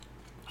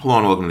Hello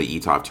and welcome to the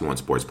eTop 21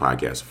 Sports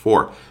Podcast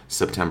for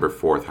September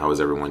 4th. How is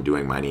everyone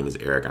doing? My name is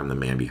Eric. I'm the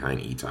man behind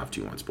eTop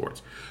 21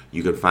 Sports.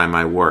 You can find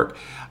my work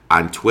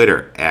on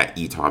Twitter at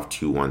eTop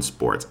 21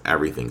 Sports.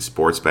 Everything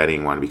sports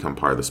betting. Want to become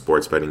part of the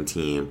sports betting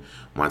team?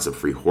 Want some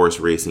free horse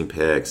racing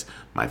picks?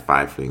 My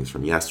 5 things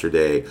from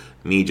yesterday.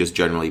 Me just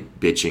generally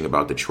bitching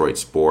about Detroit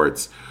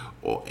sports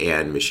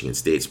and Michigan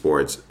State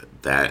sports.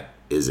 That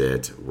is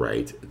it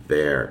right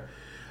there.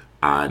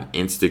 On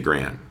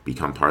Instagram,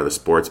 become part of the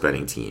sports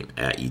betting team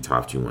at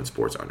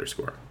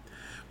etop21sports_.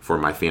 For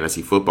my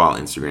fantasy football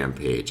Instagram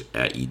page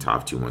at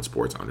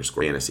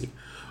etop21sports_fantasy.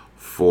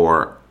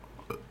 For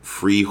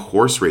free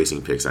horse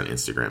racing picks on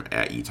Instagram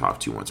at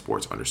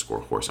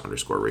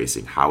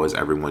etop21sports_horse_racing. How is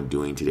everyone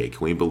doing today?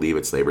 Can we believe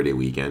it's Labor Day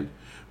weekend?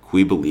 Can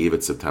we believe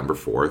it's September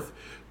 4th?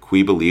 Can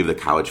we believe the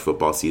college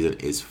football season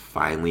is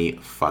finally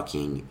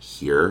fucking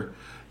here,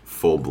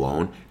 full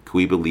blown? Can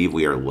we believe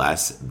we are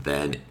less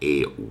than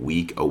a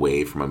week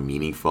away from a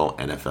meaningful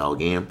NFL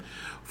game?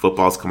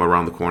 Football's come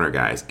around the corner,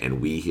 guys,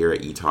 and we here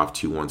at eTop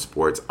 21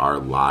 Sports are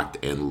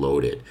locked and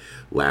loaded.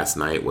 Last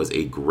night was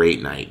a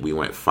great night. We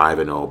went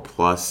 5-0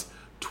 plus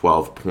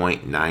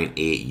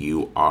 12.98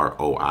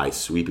 UROI,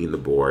 sweeping the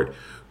board.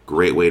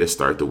 Great way to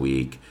start the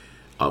week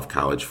of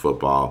college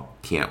football.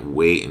 Can't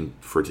wait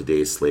for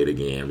today's slate of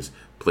games.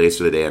 Plays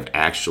for the day have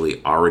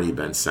actually already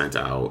been sent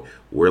out.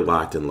 We're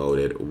locked and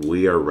loaded.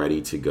 We are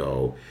ready to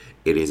go.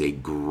 It is a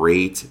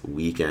great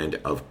weekend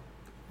of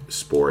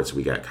sports.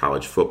 We got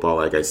college football,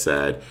 like I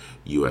said,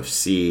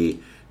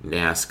 UFC,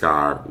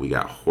 NASCAR. We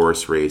got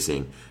horse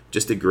racing.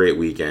 Just a great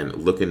weekend.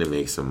 Looking to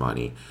make some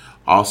money.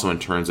 Also, in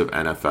terms of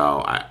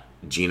NFL,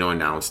 Gino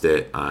announced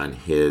it on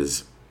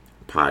his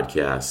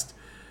podcast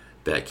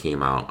that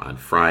came out on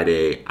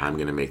Friday. I'm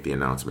going to make the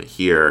announcement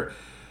here.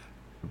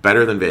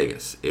 Better Than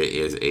Vegas. It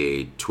is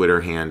a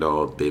Twitter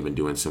handle. They've been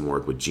doing some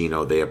work with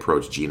Gino. They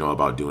approached Gino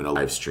about doing a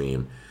live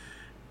stream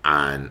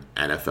on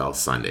NFL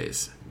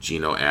Sundays.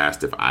 Gino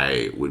asked if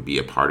I would be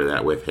a part of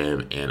that with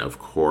him, and of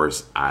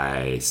course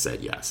I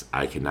said yes.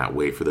 I cannot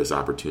wait for this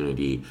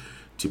opportunity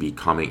to be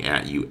coming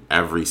at you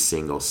every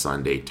single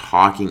Sunday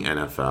talking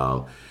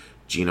NFL.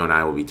 Gino and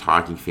I will be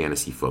talking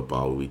fantasy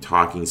football. We'll be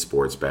talking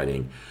sports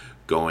betting,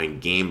 going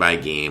game by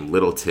game,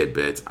 little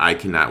tidbits. I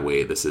cannot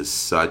wait. This is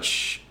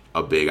such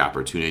a big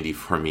opportunity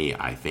for me.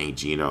 I thank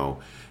Gino,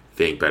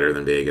 thank Better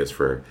Than Vegas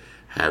for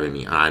having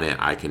me on it.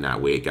 I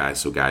cannot wait, guys.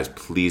 So, guys,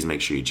 please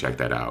make sure you check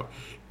that out.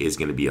 It's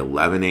going to be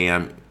 11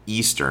 a.m.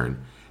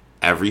 Eastern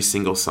every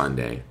single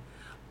Sunday.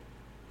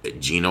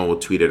 Gino will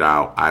tweet it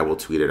out. I will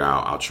tweet it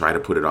out. I'll try to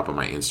put it up on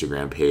my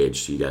Instagram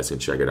page so you guys can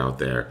check it out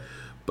there.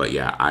 But,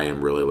 yeah, I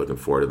am really looking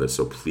forward to this,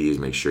 so please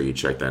make sure you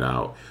check that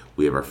out.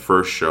 We have our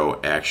first show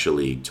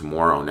actually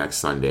tomorrow, next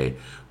Sunday.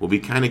 We'll be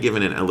kind of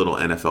giving a little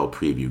NFL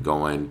preview,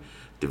 going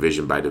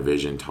division by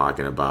division,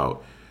 talking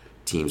about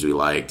teams we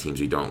like, teams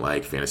we don't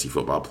like, fantasy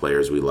football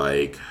players we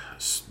like,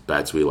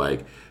 bets we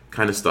like,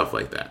 kind of stuff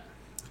like that.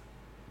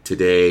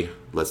 Today,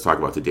 let's talk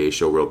about today's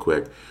show real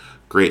quick.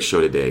 Great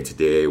show today.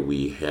 Today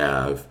we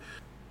have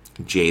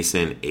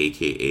Jason,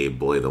 a.k.a.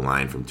 Bully the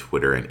Line from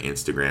Twitter and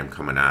Instagram,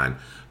 coming on,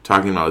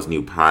 talking about his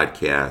new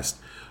podcast,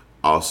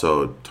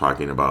 also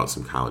talking about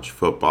some college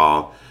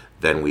football.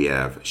 Then we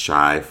have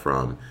Shy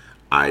from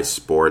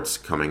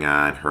iSports coming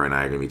on. Her and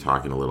I are going to be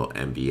talking a little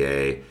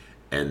NBA.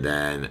 And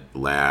then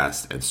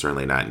last, and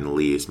certainly not in the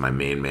least, my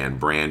main man,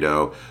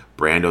 Brando.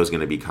 Brando's going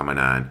to be coming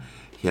on.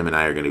 Him and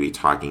I are going to be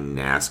talking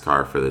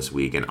NASCAR for this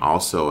week. And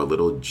also a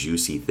little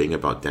juicy thing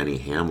about Denny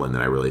Hamlin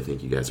that I really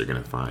think you guys are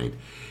going to find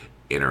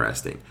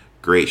interesting.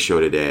 Great show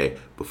today.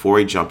 Before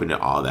we jump into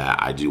all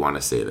that, I do want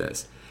to say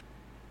this.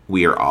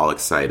 We are all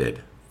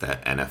excited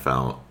that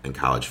NFL and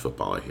college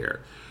football are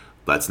here.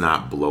 Let's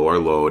not blow our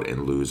load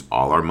and lose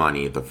all our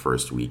money the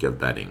first week of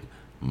betting.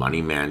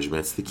 Money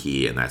management's the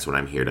key, and that's what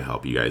I'm here to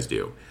help you guys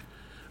do.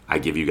 I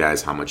give you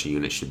guys how much a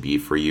unit should be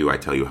for you. I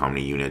tell you how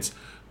many units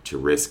to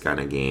risk on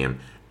a game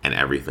and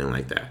everything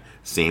like that.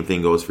 Same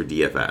thing goes for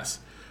DFS.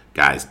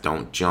 Guys,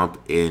 don't jump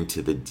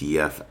into the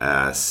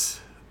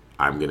DFS,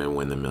 I'm going to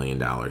win the $1 million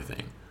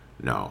thing.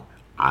 No,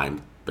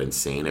 I've been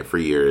saying it for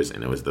years,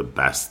 and it was the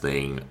best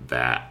thing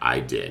that I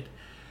did.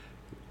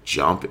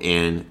 Jump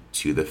in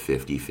to the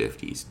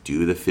 50-50s.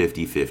 Do the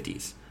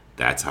 50-50s.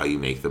 That's how you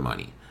make the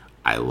money.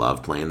 I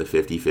love playing the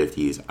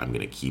 50-50s. I'm going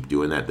to keep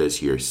doing that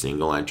this year.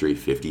 Single entry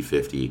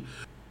 50-50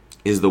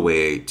 is the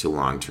way to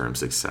long-term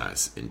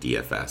success in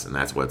DFS, and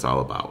that's what it's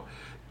all about.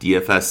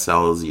 DFS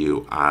sells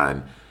you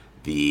on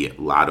the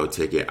lotto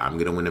ticket. I'm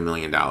going to win $1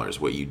 million.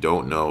 What you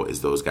don't know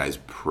is those guys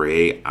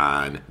prey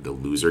on the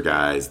loser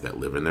guys that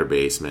live in their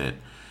basement,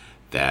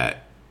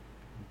 that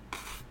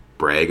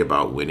brag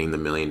about winning the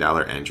 $1 million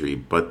entry,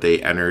 but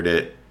they entered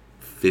it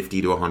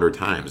 50 to 100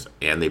 times,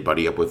 and they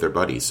buddy up with their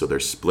buddies, so they're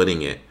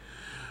splitting it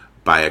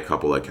by a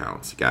couple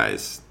accounts.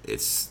 Guys,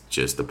 it's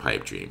just a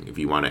pipe dream. If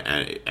you want to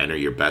enter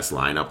your best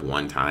lineup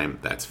one time,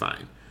 that's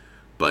fine.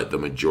 But the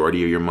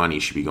majority of your money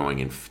should be going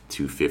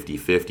into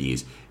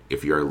 50-50s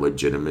if you're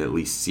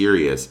legitimately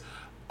serious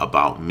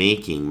about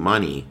making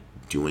money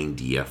doing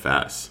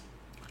DFS.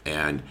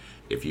 And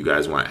if you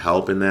guys want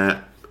help in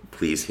that,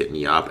 please hit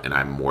me up, and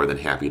I'm more than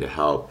happy to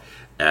help.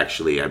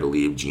 Actually, I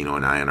believe Gino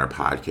and I on our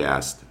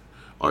podcast,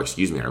 or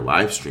excuse me, our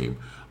live stream,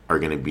 are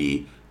going to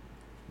be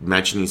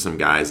mentioning some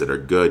guys that are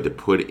good to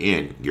put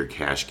in your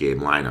cash game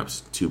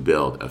lineups to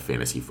build a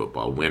fantasy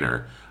football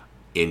winner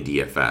in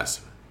DFS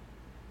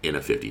in a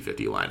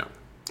 50-50 lineup.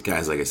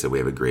 Guys, like I said, we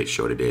have a great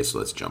show today, so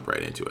let's jump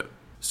right into it.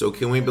 So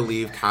can we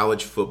believe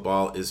college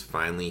football is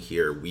finally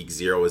here? Week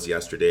 0 was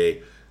last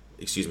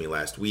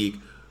week.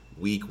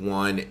 Week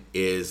 1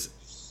 is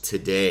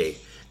today.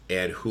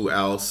 And who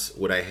else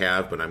would I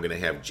have? But I'm going to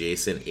have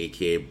Jason,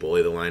 a.k.a.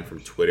 Bully the Line from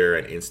Twitter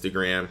and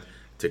Instagram,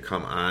 to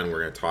come on.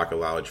 We're going to talk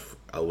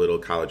a little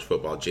college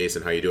football.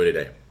 Jason, how you doing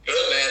today?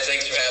 Good, man.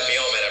 Thanks for having me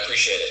on, man. I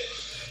appreciate it.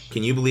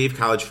 Can you believe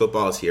college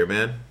football is here,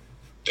 man?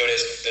 Dude,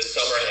 this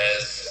summer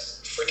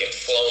has freaking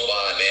flown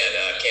by,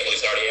 man. I can't believe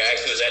it's already here. I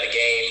actually was at a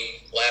game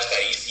last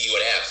night, ECU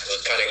and App, so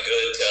it's kind of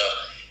good to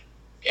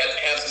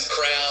have some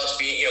crowds,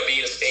 be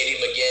in a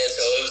stadium again. So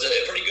it was a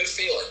pretty good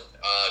feeling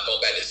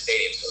going back to the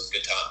stadium, so it was a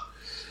good time.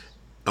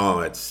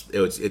 Oh,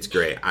 it's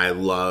great. I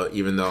love,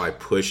 even though I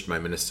pushed my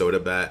Minnesota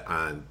bet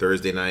on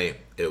Thursday night,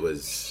 it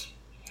was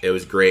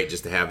great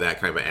just to have that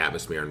kind of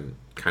atmosphere and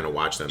kind of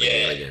watch them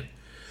again.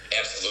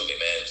 Absolutely,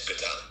 man. It's a good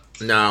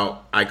time.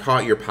 Now, I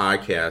caught your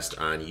podcast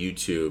on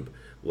YouTube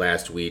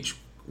last week,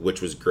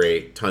 which was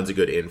great. Tons of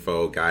good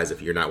info. Guys,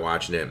 if you're not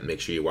watching it,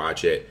 make sure you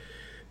watch it.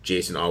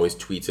 Jason always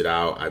tweets it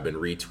out. I've been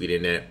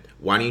retweeting it.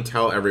 Why don't you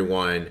tell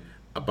everyone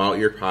about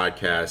your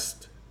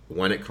podcast,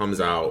 when it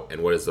comes out,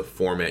 and what is the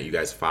format you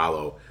guys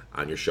follow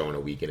on your show on a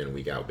week in and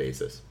week out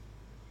basis?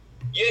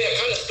 Yeah,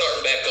 kind of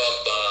starting back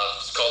up.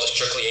 It's called the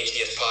Strictly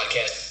ATS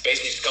podcast.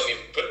 Basically, it's going to be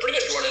pretty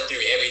much running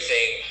through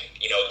everything,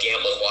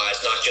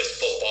 gambling-wise, not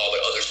just football, but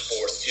other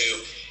sports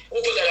too.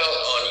 We'll put that out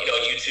on,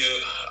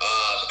 YouTube.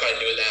 Kind of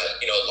doing that,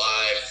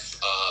 live,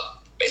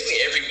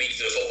 basically every week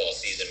through the football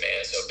season,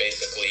 man. So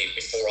basically,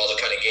 before all the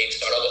kind of games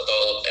start, I'll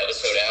throw an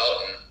episode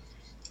out and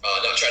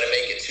not trying to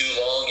make it too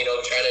long,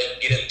 trying to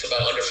get it to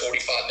about under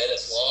 45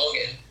 minutes long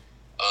and,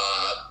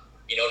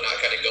 not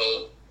kind of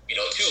go,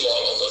 too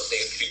long on those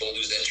things. People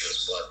lose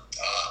interest. But,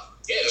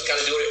 just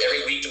kind of do it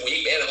every week to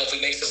week, man, and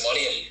hopefully make some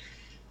money and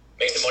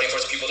make some money for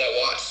the people that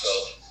watch. So,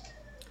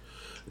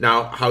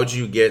 now, how'd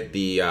you get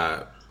the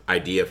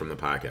idea from the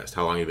podcast?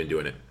 How long have you been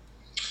doing it?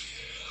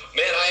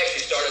 Man, I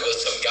actually started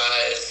with some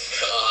guys,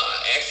 a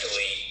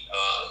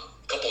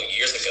couple of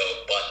years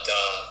ago, but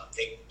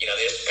they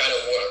just kind of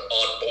weren't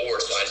on board,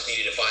 so I just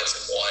needed to find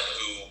someone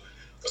who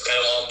was kind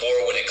of on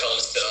board when it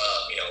comes to,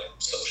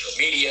 social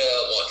media,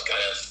 want to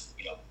kind of,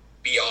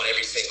 be on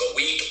every single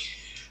week.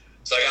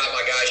 So I got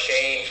my guy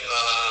Shane,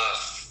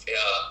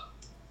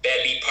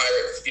 Bad Beat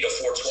Pirate,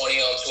 420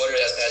 on Twitter.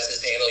 That's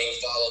his handle. You can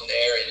follow him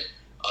there. And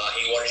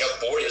he wanted to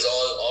jump aboard. He was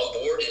on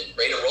board and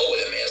ready to roll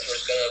with it, man. So we're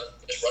just going to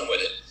just run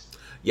with it.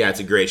 Yeah, it's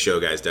a great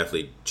show, guys.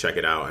 Definitely check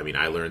it out. I mean,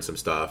 I learned some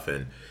stuff,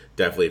 and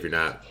definitely if you're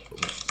not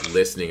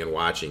listening and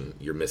watching,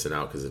 you're missing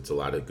out because it's a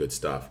lot of good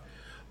stuff.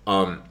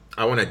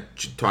 I want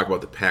to talk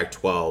about the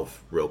Pac-12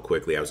 real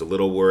quickly. I was a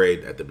little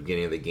worried at the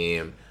beginning of the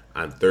game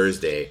on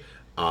Thursday.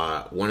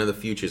 One of the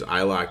futures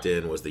I locked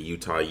in was the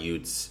Utah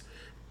Utes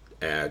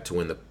to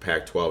win the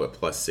Pac-12 at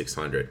plus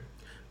 600.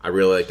 I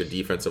really like their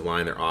defensive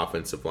line, their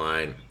offensive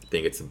line. I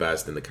think it's the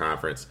best in the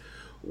conference.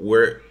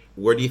 Where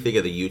do you think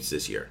of the Utes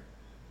this year?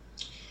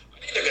 I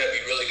think they're going to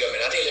be really good,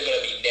 man. I think they're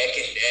going to be neck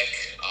and neck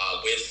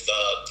with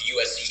the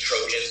USC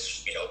Trojans.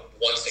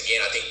 Once again,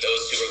 I think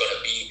those two are going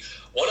to be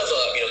one of the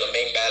the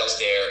main battles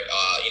there.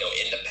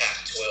 In the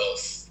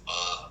Pac-12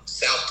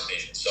 South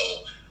Division. So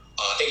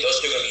I think those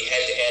two are going to be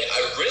head to head.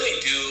 I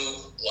really do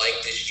like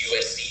this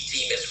USC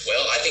team as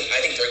well. I think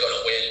they're going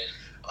to win.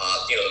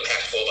 The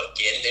Pac-12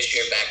 again this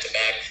year, back to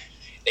back.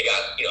 They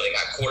got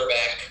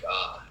quarterback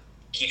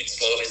Keaton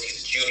Slovis.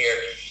 He's a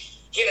junior.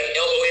 He had an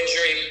elbow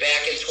injury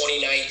back in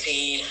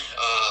 2019.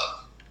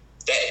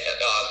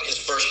 His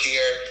first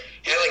year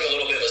had like a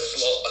little bit of a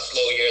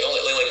slow year. They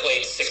only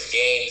played 6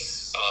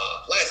 games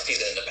last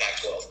season in the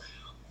Pac-12,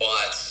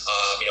 but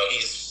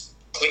he's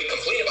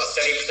completed about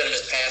 70% of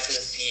his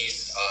passes.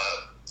 He's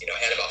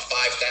had about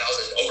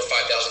over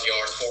 5,000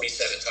 yards,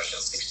 47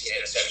 touchdowns, 16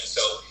 interceptions.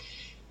 So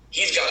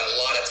he's got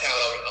a lot of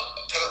talent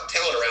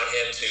around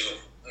him to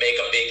make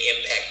a big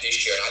impact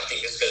this year, and I think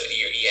this is going to be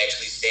the year he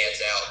actually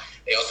stands out.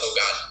 They also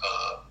got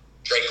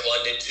Drake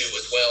London, too,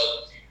 as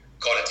well.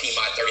 Caught a team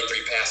high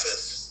 33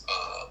 passes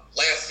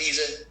last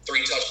season,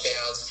 3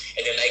 touchdowns.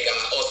 And then they got,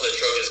 also the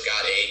Trojans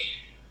got a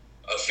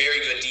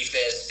very good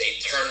defense. They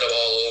turned the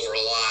ball over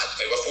a lot.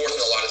 They were forcing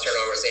a lot of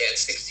turnovers. They had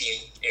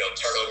 16,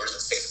 turnovers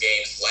in 6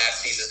 games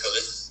last season. So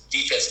this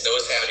defense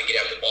knows how to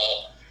get out the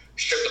ball,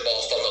 strip the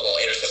ball, fumble the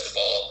ball, intercept the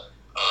ball,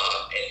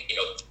 and,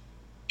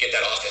 get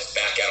that offense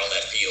back out on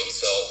that field.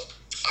 So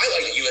I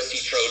like the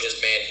USC Trojans,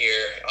 man,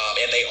 here.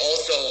 And they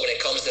also, when it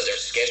comes to their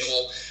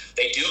schedule,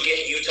 they do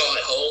get Utah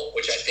at home,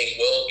 which I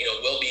think will be a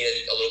little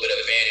bit of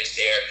advantage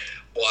there.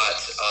 But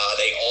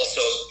they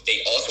also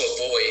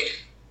avoid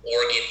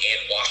Oregon and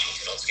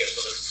Washington on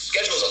schedule. So the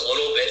schedule is a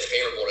little bit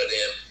favorable to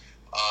them,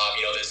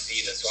 this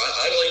season. So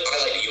I like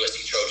the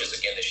USC Trojans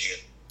again this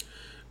year.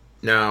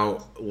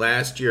 Now,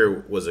 last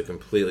year was a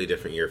completely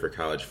different year for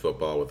college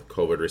football with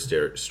COVID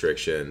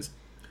restrictions,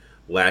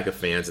 lack of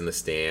fans in the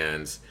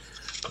stands,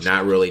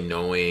 not really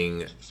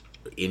knowing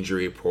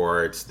injury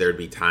reports. There'd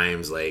be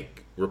times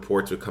like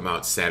reports would come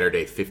out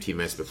Saturday 15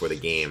 minutes before the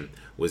game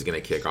was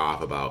going to kick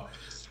off about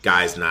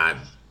guys not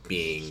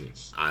being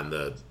on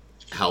the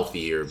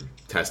healthy or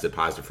tested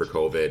positive for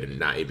COVID and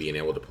not being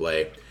able to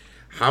play.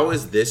 How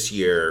is this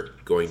year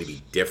going to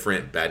be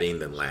different betting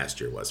than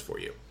last year was for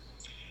you?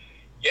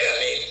 Yeah,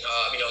 I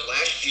mean,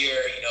 last year,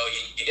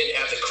 you didn't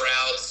have the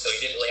crowds, so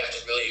you didn't really have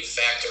to really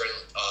factor in,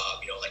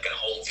 like a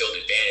home field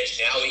advantage.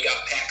 Now we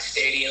got packed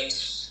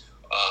stadiums,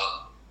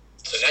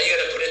 so now you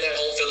got to put in that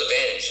home field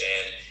advantage.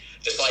 And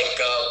just like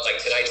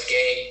tonight's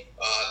game,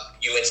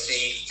 UNC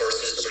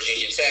versus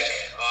Virginia Tech,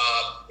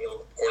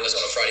 recording this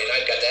on a Friday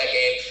night, got that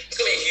game. It's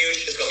going to be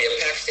huge. It's going to be a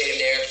packed stadium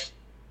there,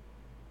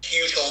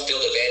 huge home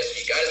field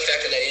advantage. You got to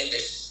factor that in.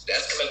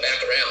 That's coming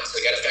back around,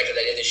 so you got to factor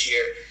that in this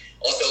year.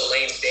 Also,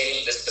 Lane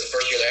Stadium, this is the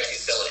first year they're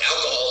actually selling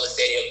alcohol in the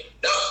stadium.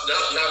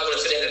 Not going to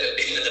fit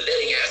into the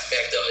betting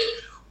aspect of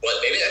it, but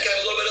maybe that got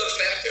a little bit of a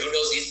factor. Who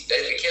knows?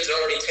 The kids are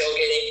already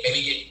tailgating.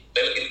 Maybe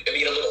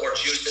get a little more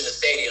juice in the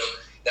stadium.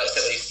 Now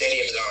some of these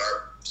stadiums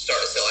are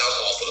starting to sell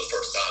alcohol for the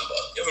first time,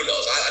 but who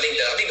knows? I think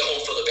the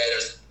home field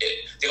advantage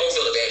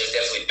is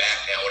definitely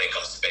back now when it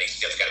comes to betting.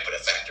 You definitely got to put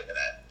a factor into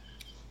that.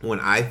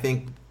 When I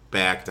think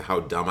back to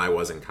how dumb I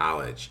was in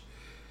college,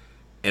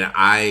 and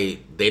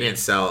they didn't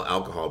sell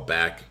alcohol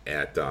back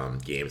at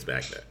games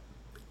back then.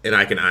 And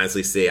I can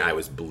honestly say I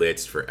was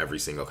blitzed for every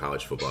single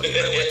college football game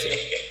I went to.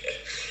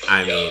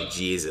 I mean,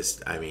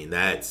 Jesus. I mean,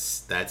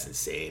 that's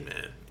insane,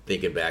 man.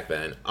 Thinking back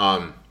then. Oh,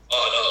 no.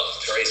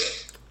 It's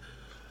crazy.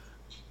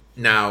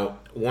 Now,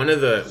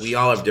 we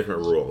all have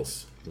different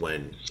rules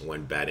when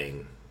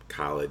betting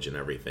college and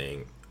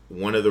everything.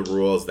 One of the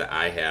rules that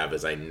I have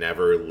is I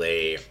never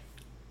lay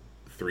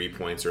 3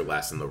 points or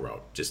less in the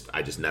road.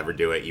 I just never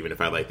do it. Even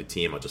if I like the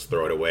team, I'll just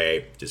throw it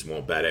away. Just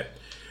won't bet it.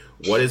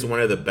 What is one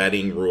of the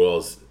betting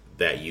rules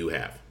that you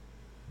have?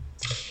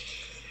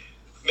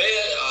 Man,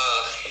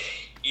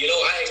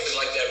 I actually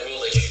like that rule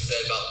that you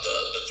said about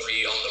the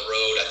 3 on the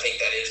road. I think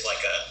that is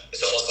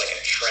it's almost like a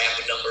trap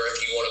number,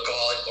 if you want to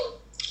call it, or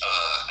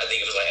I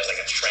think it was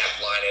like a trap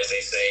line, as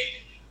they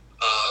say.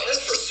 And as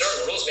for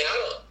certain rules, man,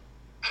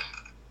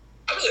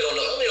 I really don't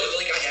know. I don't really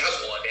think I have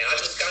one, man. I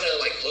just kind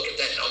of look at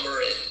that number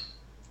and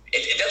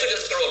it definitely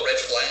does throw a red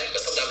flag,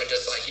 but sometimes it's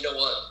just like, you know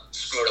what,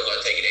 screw it, I'm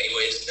going to take it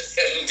anyways,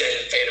 and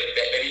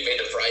maybe pay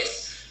the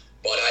price.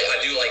 But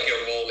I do like your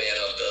rule, man,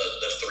 of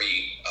the 3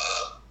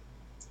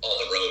 on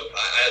the road.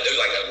 I do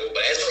like that rule.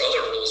 But as for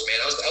other rules,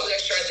 man, I was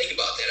actually trying to think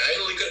about that. I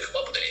really couldn't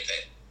come up with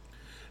anything.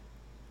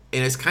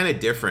 And it's kind of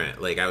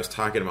different. Like, I was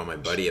talking about my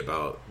buddy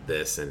about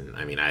this, and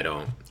I mean, I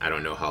don't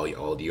know how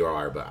old you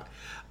are, but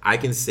I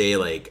can say,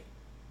 like,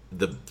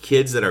 the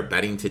kids that are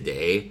betting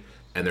today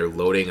and they're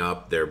loading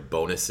up their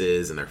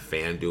bonuses and their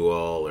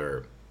FanDuel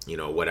or,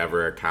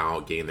 whatever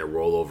account, getting their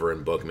rollover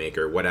in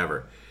Bookmaker,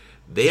 whatever.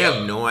 They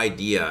have no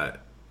idea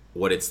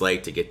what it's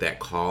like to get that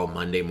call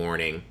Monday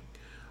morning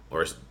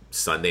or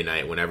Sunday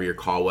night, whenever your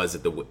call was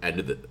at the end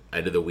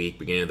of the week,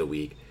 beginning of the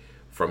week,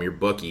 from your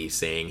bookie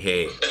saying,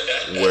 hey,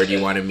 where do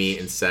you want to meet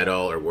and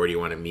settle, or where do you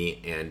want to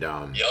meet and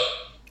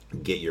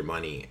get your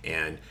money?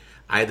 And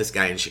I had this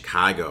guy in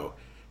Chicago,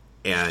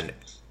 and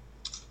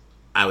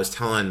I was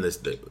telling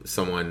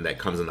someone that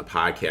comes on the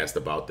podcast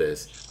about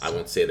this. I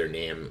won't say their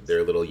name. They're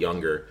a little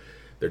younger.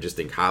 They're just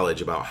in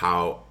college, about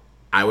how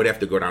I would have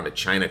to go down to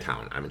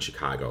Chinatown. I'm in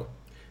Chicago.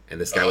 And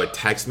this guy would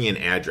text me an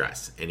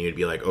address, and he would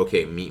be like,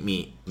 okay, meet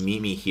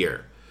me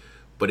here.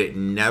 But it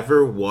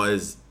never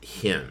was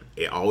him.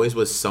 It always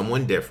was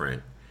someone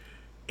different.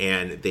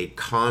 And they'd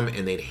come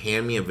and they'd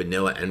hand me a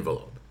vanilla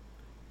envelope.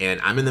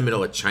 And I'm in the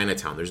middle of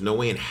Chinatown. There's no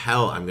way in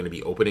hell I'm going to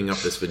be opening up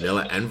this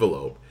vanilla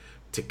envelope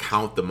to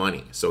count the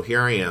money. So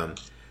here I am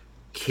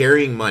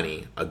carrying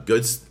money, a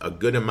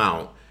good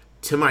amount,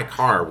 to my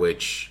car,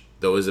 which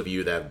those of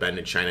you that have been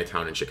to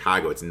Chinatown in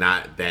Chicago, it's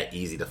not that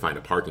easy to find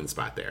a parking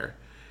spot there.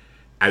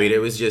 I mean,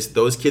 it was just,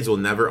 those kids will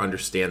never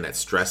understand that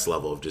stress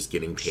level of just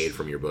getting paid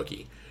from your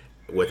bookie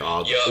with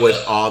all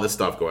the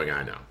stuff going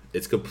on now.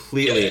 It's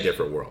completely a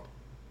different world.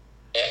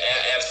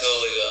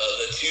 Absolutely.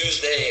 The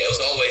Tuesday, it was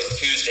always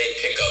Tuesday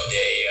pickup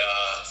day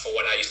for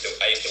when I used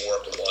to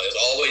work with one. It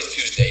was always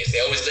Tuesdays.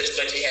 They always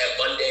let you have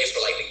Monday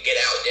for the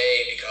get out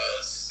day,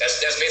 because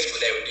that's basically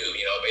what they would do.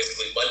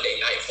 Basically Monday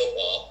night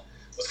football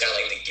was kind of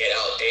like the get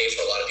out day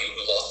for a lot of people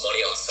who lost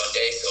money on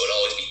Sunday. So it'd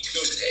always be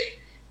Tuesday.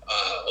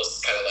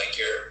 Was kind of like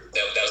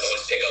that was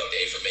always pickup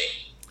day for me.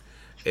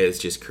 It's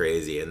just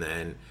crazy. And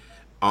then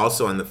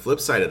also on the flip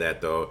side of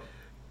that, though,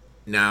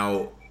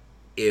 now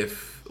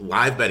if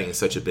live betting is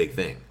such a big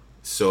thing,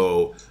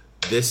 so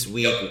this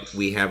week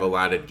we have a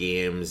lot of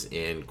games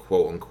in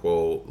quote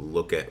unquote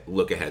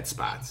look ahead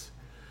spots.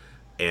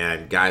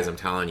 And guys, I'm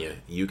telling you,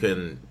 you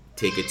can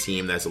take a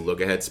team that's a look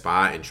ahead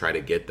spot and try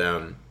to get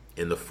them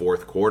in the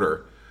fourth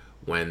quarter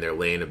when they're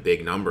laying a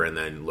big number, and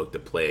then look to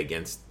play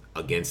against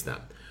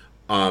them.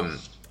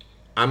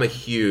 I'm a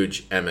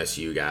huge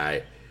MSU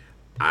guy.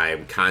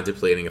 I'm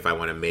contemplating if I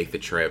want to make the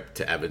trip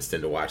to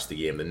Evanston to watch the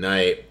game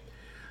tonight.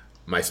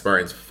 My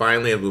Spartans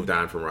finally have moved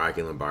on from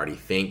Rocky Lombardi.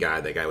 Thank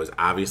God. That guy was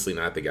obviously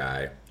not the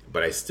guy.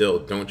 But I still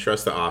don't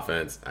trust the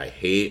offense. I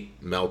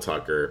hate Mel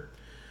Tucker.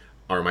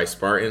 Are my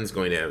Spartans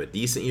going to have a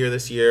decent year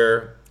this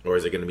year? Or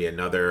is it going to be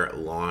another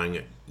long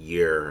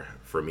year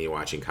for me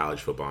watching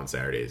college football on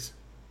Saturdays?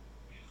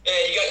 Yeah,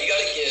 you got to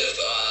give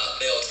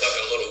Mel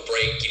Tucker a little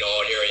break,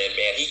 on your end,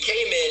 man. He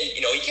came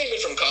in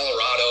from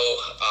Colorado.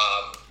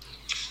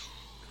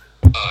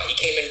 He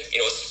came in,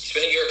 it's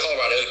been a year at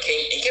Colorado.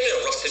 He came in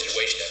a rough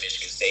situation at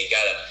Michigan State.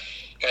 Got to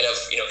kind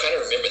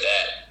of remember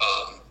that.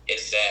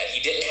 Is that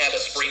he didn't have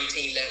a spring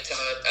team that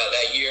time,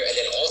 that year, and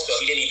then also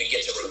he didn't even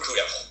get to recruit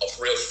a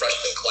real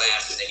freshman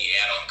class, and then you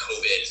add on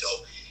COVID. So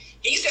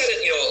he's had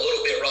it, a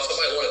little bit rough. I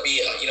might want to be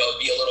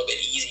a little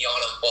bit easy on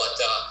him, but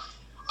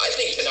I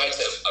think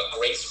tonight's a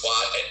great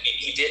spot. And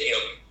he did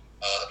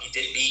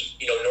beat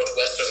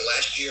Northwestern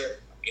last year,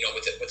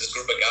 with this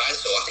group of guys.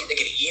 So I think they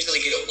could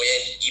easily get a win,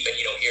 even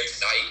here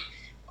tonight.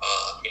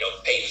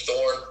 Peyton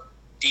Thorne,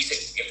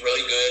 decent,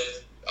 really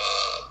good,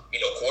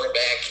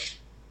 quarterback.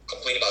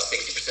 Complete about 60%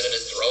 of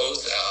his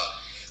throws.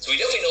 So he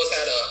definitely knows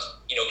how to,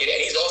 get it.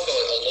 And he's also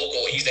a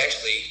local. He's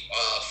actually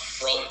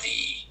from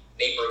the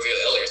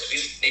Naperville area. So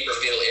he's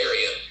Naperville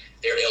area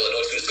there in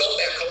Illinois. So he's going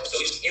back home.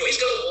 So he's going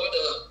to want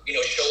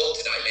to, show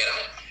up tonight,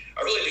 man.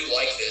 I really do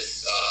like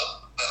this.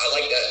 I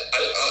like that.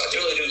 I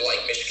really do like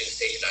Michigan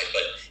State tonight,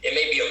 but it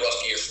may be a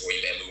rough year for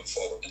you, man, moving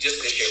forward.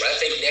 Just this year. But I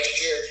think next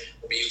year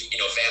will be,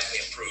 vastly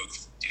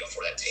improved,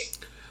 for that team.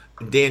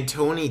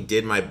 D'Antoni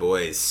did my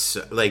boys,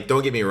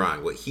 don't get me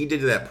wrong, what he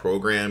did to that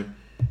program,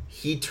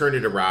 he turned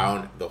it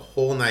around the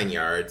whole 9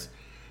 yards,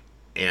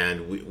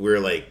 and we're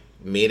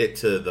made it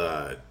to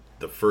the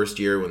first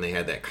year when they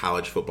had that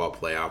college football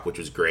playoff, which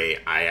was great.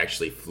 I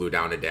actually flew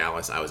down to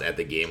Dallas. I was at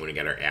the game when we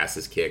got our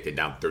asses kicked and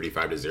down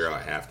 35-0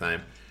 at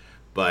halftime.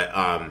 But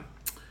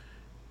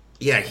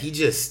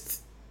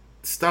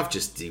stuff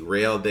just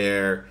derailed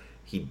there.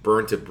 He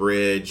burnt a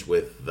bridge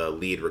with the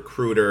lead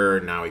recruiter.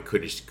 Now he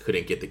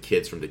couldn't get the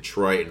kids from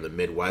Detroit and the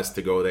Midwest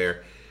to go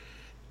there.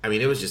 I mean,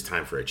 it was just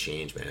time for a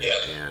change, man. Yeah.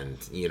 And,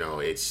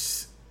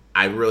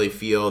 I really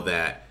feel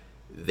that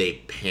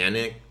they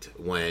panicked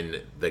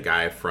when the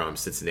guy from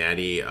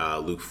Cincinnati,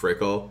 Luke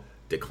Frickle,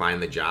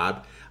 declined the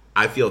job.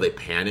 I feel they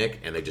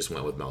panicked and they just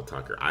went with Mel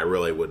Tucker. I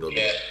really would.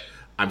 Yeah.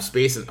 I'm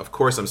spacing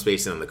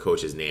on the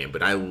coach's name,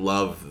 but I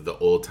love the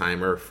old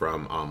timer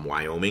from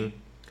Wyoming.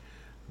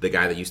 The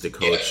guy that used to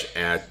coach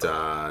at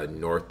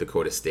North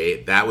Dakota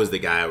State. That was the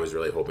guy I was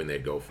really hoping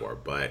they'd go for.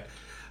 But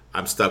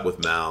I'm stuck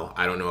with Mel.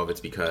 I don't know if it's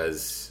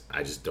because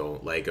I just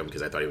don't like him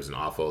because I thought he was an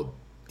awful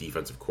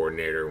defensive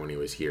coordinator when he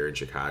was here in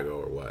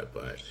Chicago or what.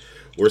 But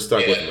we're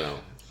stuck with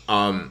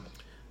Mel.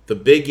 The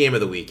big game of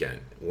the weekend.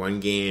 One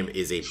game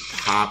is a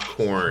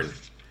popcorn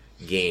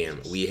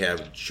game. We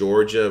have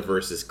Georgia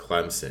versus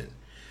Clemson.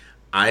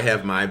 I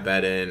have my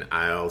bet in.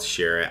 I'll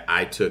share it.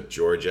 I took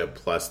Georgia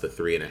plus the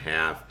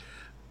 3.5.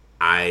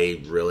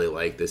 I really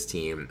like this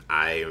team.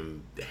 I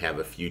have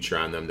a future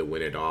on them to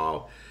win it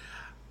all.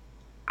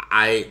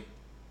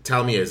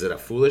 Tell me, is it a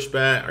foolish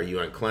bet? Are you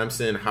on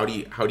Clemson? How do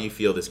you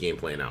feel this game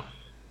playing out?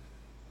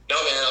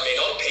 No, man. I mean,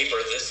 on paper,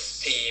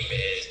 this team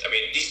is. I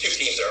mean, these two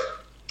teams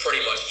are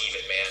pretty much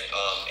even, man.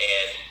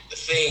 And the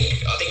thing,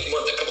 I think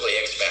a couple of the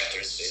X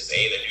factors is the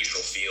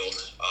neutral field.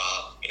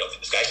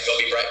 This guy's going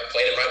to be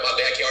playing right in my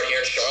backyard here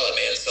in Charlotte,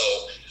 man. So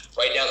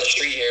right down the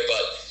street here,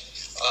 but.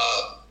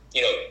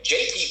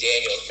 JT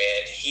Daniels,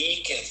 man,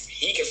 he can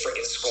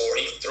freaking score.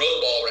 He can throw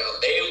the ball around.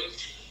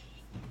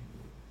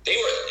 They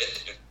were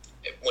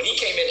when he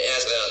came in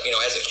as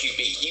a QB,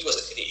 he was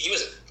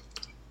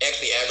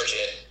actually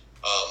averaging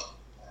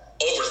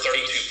over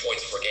 32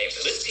 points per game.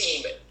 So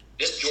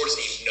this Georgia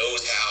team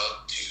knows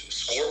how to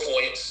score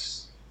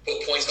points,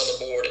 put points on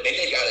the board, and then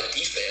they got a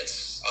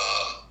defense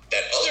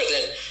that other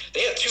than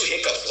they had 2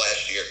 hiccups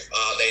last year.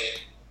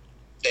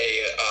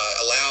 They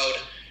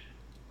allowed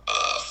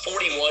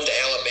 41 to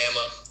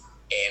Alabama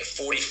and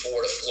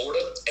 44 to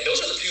Florida, and those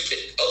are the two.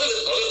 Other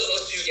than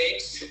those 2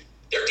 games,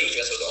 their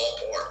defense was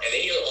all par. And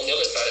then on the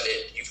other side of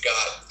it, you've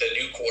got the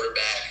new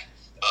quarterback.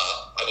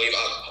 I believe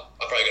I'm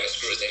probably going to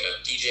screw his name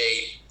up.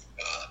 DJ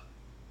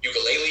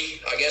Ukulele,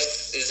 I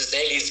guess is his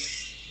name.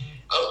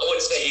 I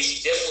wouldn't say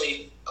he's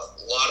definitely a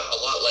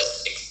lot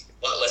less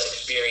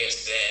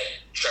experienced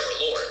than Trevor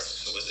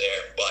Lawrence, who was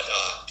there, but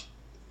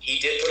he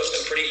did put up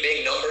some pretty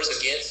big numbers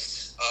against.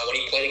 When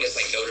he played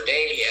against Notre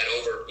Dame, he had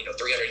over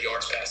 300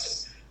 yards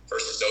passing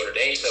versus Notre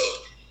Dame. So,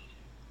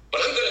 but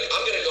I'm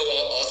gonna go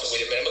also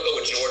with it, man. I'm gonna go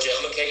with Georgia.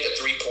 I'm gonna take the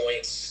 3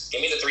 points. Give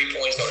me the 3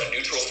 points on a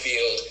neutral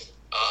field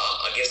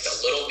against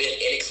a little bit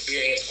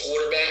inexperienced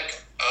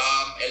quarterback,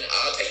 and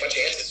I'll take my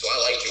chances. So I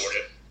like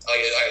Georgia. I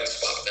have a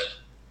spot for them.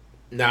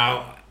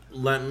 Now,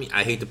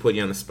 I hate to put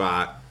you on the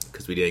spot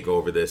because we didn't go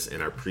over this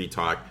in our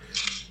pre-talk.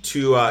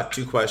 Two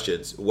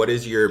questions. What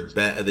is your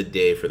bet of the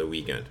day for the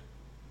weekend?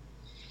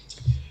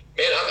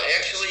 Man, I'm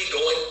actually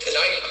going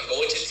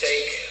to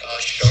take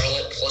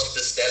Charlotte plus the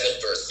 7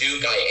 versus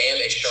Duke. I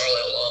am a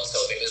Charlotte alum, so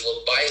I think there's a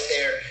little bias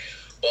there.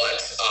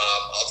 But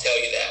I'll tell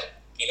you that,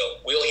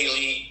 Will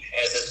Healy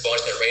has this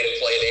bunch that are ready to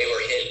play. They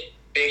were hit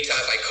big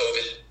time by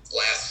COVID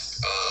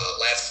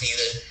last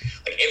season.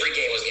 Like every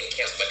game was getting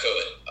canceled by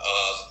COVID.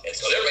 And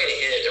so they're ready to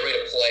hit it. They're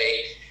ready to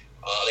play.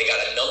 They got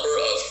a number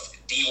of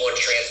D1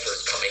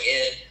 transfers coming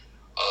in.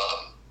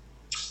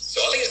 So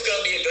I think it's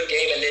going to be a good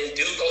game. And then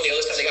Duke on the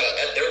other side,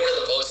 they're one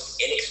of the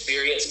most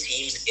inexperienced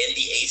teams in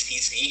the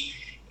ACC.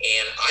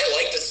 And I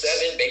like the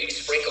 7, maybe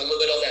sprinkle a little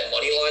bit on that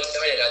money line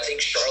tonight. And I think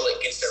Charlotte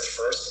gets their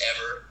first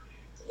ever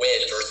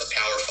win versus a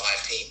Power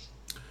 5 team.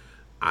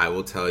 I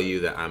will tell you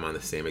that I'm on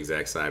the same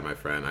exact side, my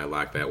friend. I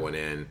locked that one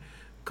in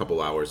a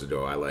couple hours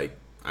ago. I like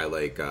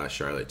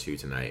Charlotte too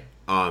tonight.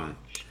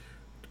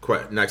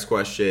 Next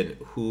question: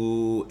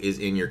 who is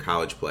in your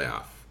college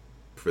playoff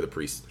for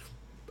the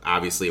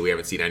Obviously, we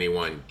haven't seen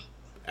anyone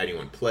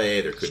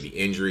play. There could be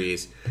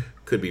injuries,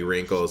 could be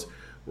wrinkles.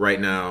 Right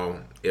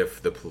now,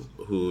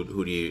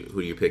 who do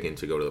you pick in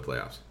to go to the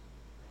playoffs?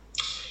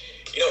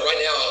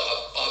 Right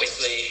now,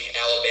 obviously,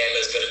 Alabama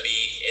is going to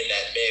be in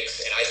that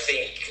mix, and I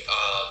think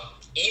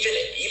even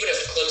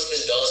if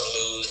Clemson does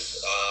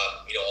lose,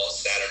 on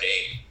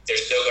Saturday, they're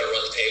still going to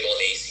run the table in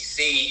the ACC.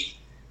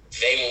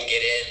 They will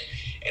get in,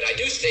 and I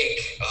do think,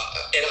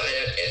 and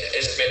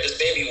this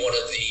may be one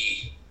of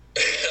the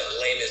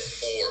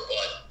lamest 4,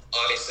 but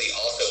obviously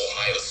also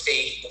Ohio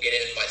State will get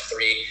in by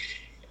 3,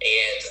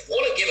 and I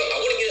want to get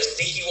a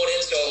sneaky one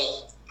in,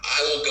 so I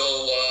will go,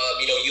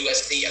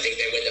 USC. I think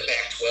they win the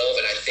Pac-12,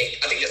 and I think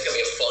that's going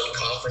to be a fun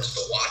conference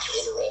to watch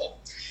overall.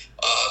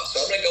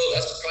 So I'm going to go.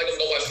 That's probably going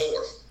to go by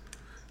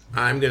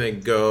 4. I'm going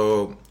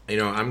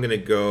to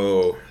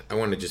go. I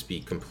want to just be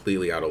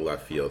completely out of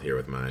left field here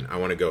with mine. I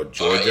want to go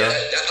Georgia. Yeah,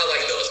 I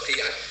like those.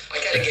 I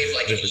kind of gave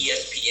like an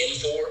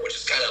ESPN 4, which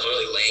is kind of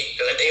really lame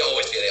because they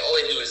always do that. All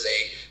they do is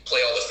they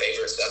play all the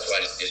favorites. So that's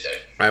what I just did there.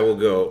 I will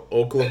go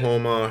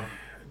Oklahoma,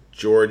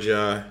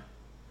 Georgia.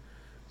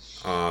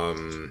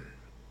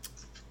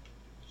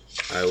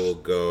 I will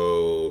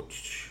go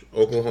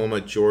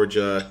Oklahoma,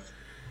 Georgia.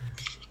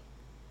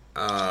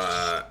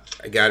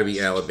 I got to be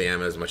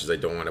Alabama as much as I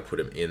don't want to put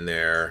them in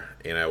there,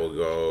 and I'll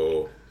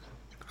go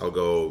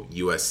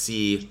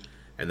USC,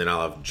 and then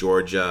I'll have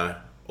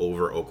Georgia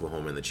over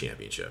Oklahoma in the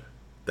championship.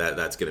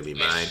 That's going to be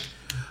mine.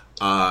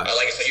 I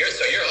like it. So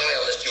you're high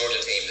on this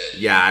Georgia team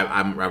then? Yeah,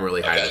 I'm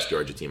really high on this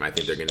Georgia team. I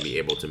think they're going to be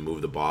able to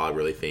move the ball. I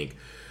really think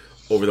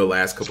over the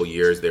last couple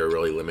years they were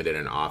really limited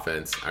in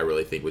offense. I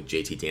really think with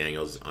JT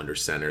Daniels under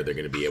center, they're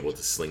going to be able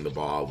to sling the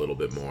ball a little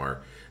bit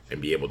more and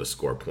be able to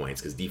score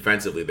points. Because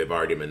defensively, they've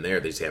already been there.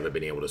 They just haven't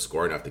been able to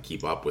score enough to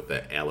keep up with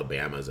the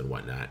Alabamas and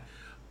whatnot.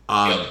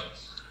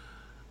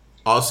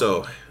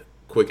 Also,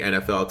 quick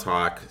NFL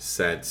talk,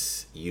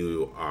 since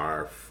you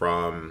are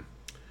from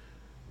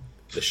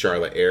the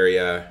Charlotte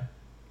area.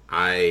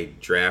 I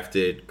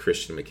drafted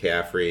Christian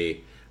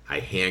McCaffrey. I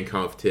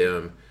handcuffed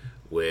him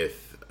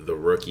with the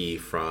rookie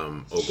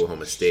from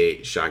Oklahoma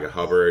State, Shaka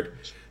Hubbard.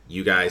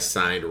 You guys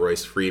signed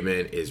Royce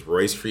Freeman. Is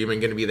Royce Freeman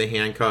going to be the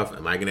handcuff?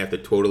 Am I going to have to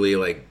totally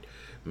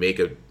make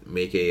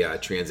a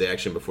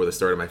transaction before the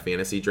start of my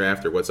fantasy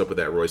draft, or what's up with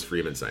that Royce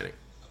Freeman signing?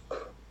 No,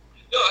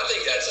 I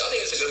think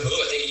it's a good move.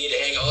 I think you need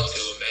to hang on to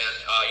it, man.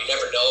 You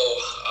never know.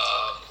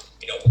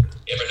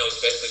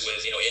 Especially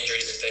with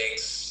injuries and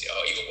things.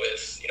 Even with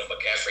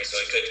McCaffrey, so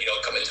it could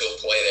come into a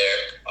play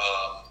there.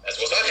 As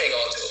well as I'd hang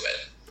on to him, man.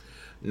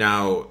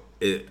 Now,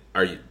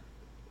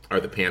 are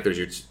the Panthers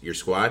your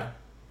squad?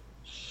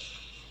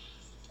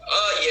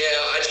 Yeah,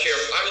 I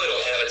really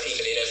don't have a team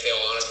in the NFL,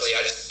 honestly.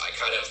 I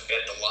kind of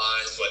bet the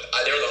lines, but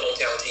they're the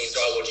hometown team, so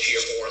I would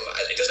cheer for them.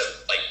 It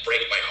doesn't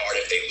break my heart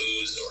if they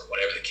lose or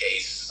whatever the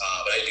case,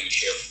 but I do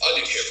cheer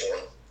for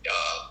them.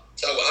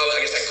 So I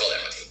guess I can call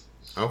that my team.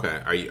 Okay.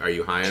 Are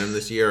you high on them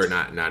this year or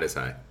not as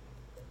high?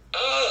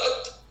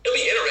 It'll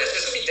be interesting.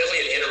 It's going to be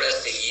definitely an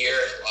interesting year.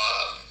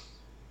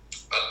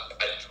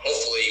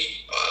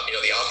 Hopefully,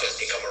 the offense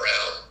can come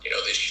around,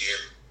 this year,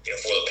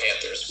 for the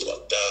Panthers.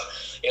 But,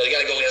 they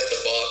got to go against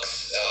the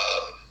Bucks.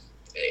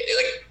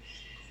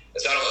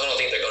 I don't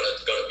think they're going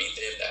to beat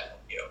them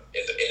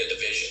in the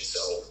division.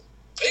 So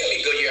I think it'll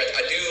be a good year.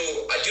 I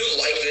do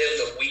like them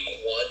the week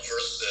 1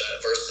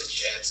 versus the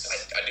Jets.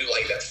 I do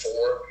like that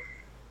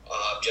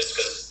 4, just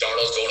because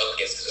Darnold's going up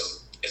against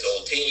his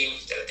old team,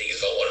 and I think he's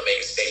going to want to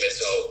make a statement.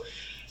 So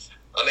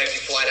I'm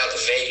actually flying out to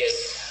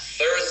Vegas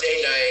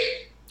Thursday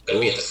night. Going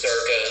to be at the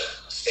Circa,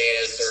 staying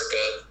at the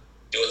Circa,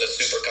 doing the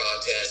Super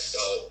Contest.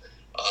 So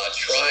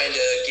trying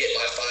to get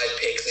my 5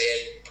 picks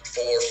in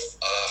for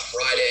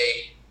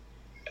Friday.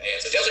 And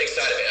so definitely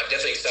excited, man. I'm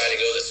definitely excited to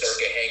go to the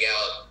Circa,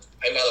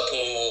 hang by the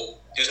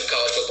pool, do some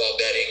college football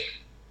betting,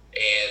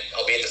 and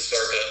I'll be at the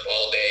Circa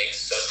all day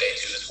Sunday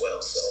too as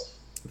well. So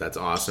that's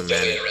awesome, man.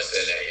 Definitely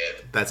interested in that,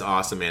 yeah. That's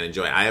awesome, man.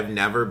 Enjoy. I have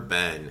never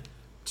been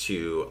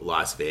to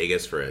Las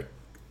Vegas for an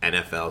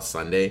NFL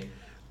Sunday.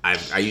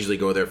 I usually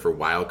go there for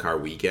Wild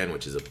Card Weekend,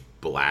 which is a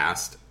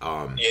blast.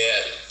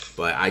 Yeah.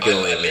 But I can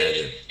only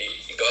imagine.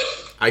 Go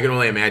ahead. I can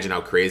only imagine how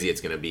crazy it's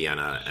going to be on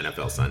an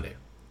NFL Sunday.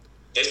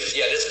 This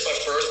is my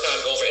first time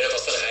going for NFL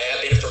Sunday. I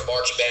have been for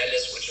March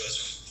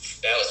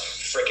Madness, that was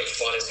freaking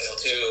fun as hell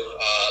too.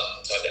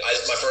 So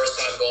this is my first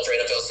time going for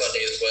NFL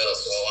Sunday as well.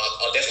 So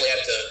I'll definitely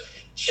have to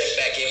check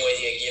back in with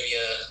you and give you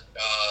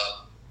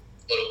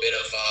a little bit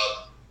of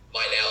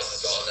my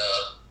analysis on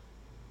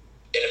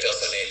NFL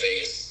Sunday in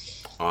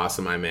Vegas.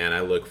 Awesome, my man. I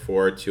look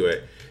forward to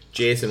it.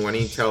 Jason, why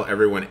don't you tell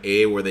everyone,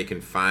 where they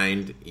can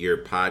find your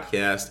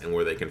podcast and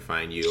where they can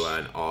find you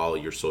on all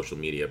your social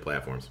media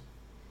platforms?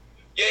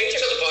 Yeah, you can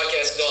check out the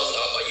podcast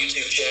on my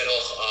YouTube channel,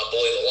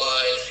 Bully the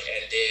Line,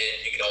 and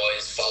then you can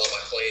always follow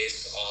my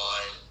plays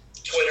on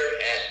Twitter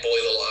at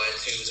Bully the Line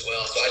too as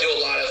well. So I do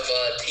a lot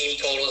of team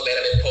totals, man.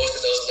 I've been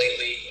posting those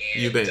lately.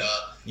 And,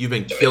 you've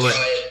been killing.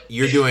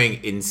 You're doing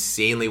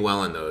insanely well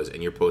on those,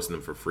 and you're posting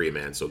them for free,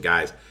 man. So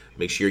guys,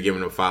 make sure you're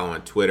giving him a follow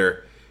on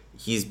Twitter.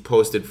 He's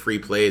posted free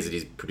plays that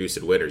he's produced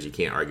at winners. You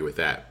can't argue with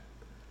that.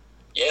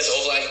 Yeah, so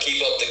hopefully I can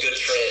keep up the good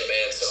trend,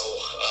 man. So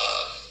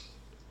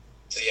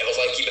yeah,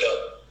 hopefully I can keep it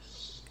up.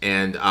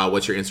 And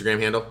what's your Instagram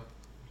handle?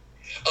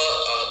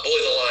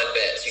 Bully the Line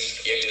Bet. You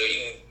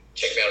can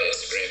check me out on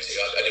Instagram too.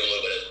 I do a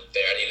little bit of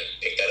there. I need to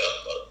pick that up,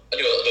 but I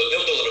do a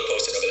little bit of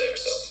posting over there.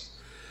 So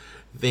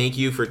thank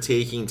you for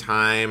taking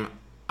time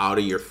out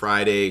of your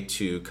Friday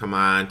to come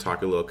on,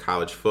 talk a little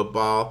college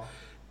football,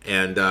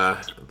 and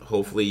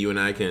hopefully you and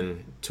I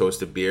can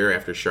toast a beer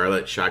after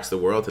Charlotte shocks the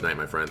world tonight,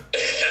 my friend.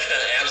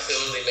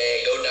 Absolutely, man.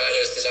 Go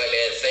Niners tonight,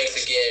 man. Thanks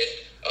again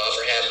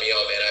for having me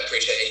on, man. I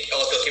appreciate it.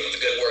 Also, keep up the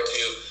good work,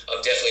 too.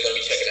 I'm definitely going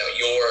to be checking out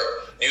your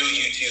new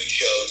YouTube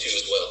show, too,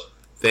 as well.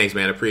 Thanks,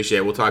 man. Appreciate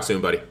it. We'll talk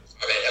soon, buddy. All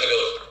right, man. Have a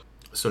good one.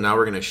 So now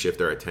we're going to shift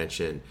our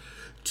attention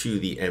to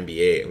the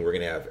NBA, and we're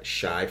going to have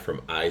Shai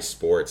from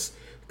iSports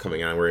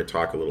coming on. We're going to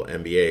talk a little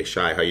NBA.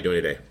 Shai, how you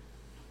doing today?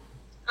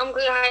 I'm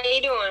good. How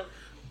you doing?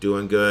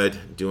 Doing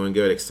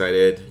good.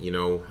 Excited. You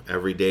know,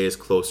 every day is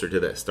closer to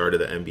the start of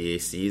the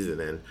NBA season,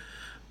 and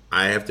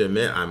I have to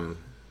admit,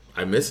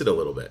 I miss it a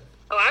little bit.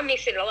 Oh, I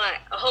miss it a lot,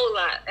 a whole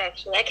lot,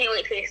 actually. I can't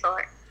wait till it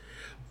starts.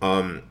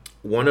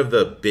 One of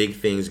the big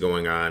things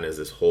going on is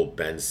this whole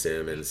Ben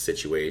Simmons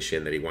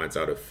situation that he wants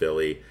out of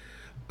Philly.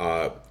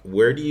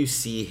 Where do you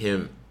see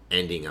him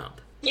ending up?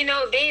 You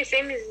know, Ben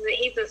Simmons,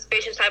 he's a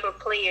special type of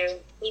player.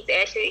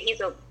 He's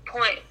a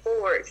point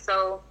forward.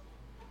 So,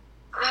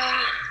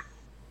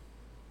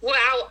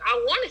 well,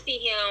 I want to see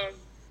him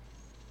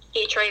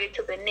get traded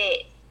to the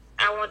Nets.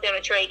 I want them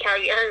to trade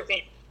Kyrie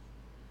Irving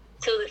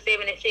to the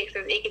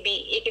 76ers. It could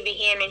be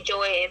him and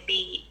Joy and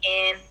B,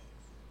 and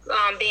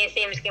Ben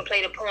Simmons can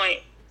play the point,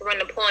 run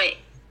the point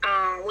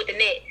with the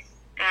Nets.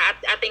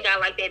 I think I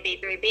like that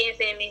big three: Ben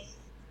Simmons,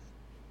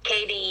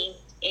 KD,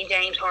 and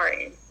James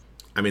Harden.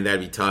 I mean,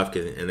 that'd be tough,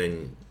 and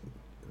then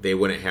they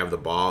wouldn't have the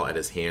ball at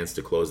his hands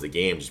to close the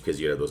game just because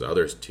you have those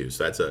others two.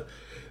 So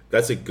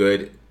that's a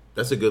good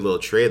little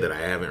trade that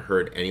I haven't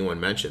heard anyone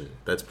mention.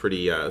 That's a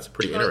pretty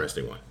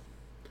interesting one.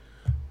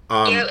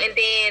 Yeah, and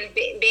then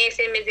Ben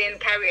Simmons and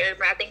Kyrie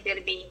Irving. I think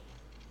that'll be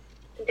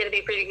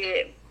pretty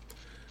good.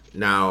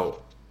 Now,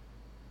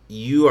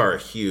 you are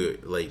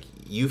huge. Like,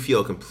 you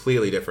feel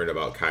completely different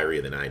about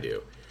Kyrie than I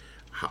do.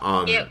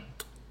 Yep.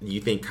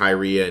 You think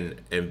Kyrie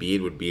and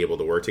Embiid would be able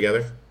to work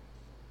together?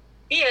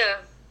 Yeah.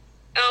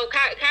 Oh,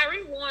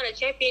 Kyrie won a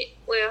champion.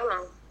 Well, hold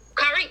on.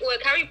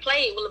 Kyrie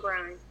played with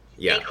LeBron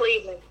in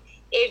Cleveland.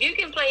 If you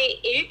can play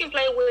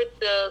with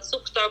the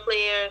superstar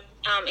player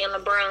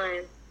and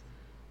LeBron,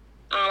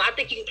 I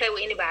think you can play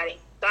with anybody.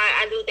 So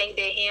I do think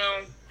that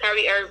him,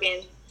 Kyrie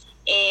Irving,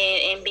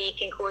 and Embiid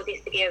can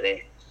coexist together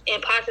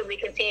and possibly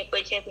contend for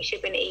a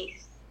championship in the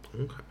East.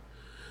 Okay.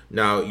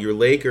 Now, your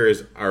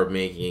Lakers are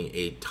making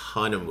a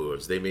ton of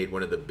moves. They made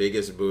one of the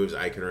biggest moves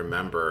I can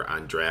remember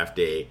on draft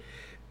day,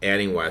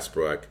 adding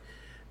Westbrook.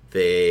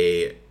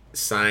 They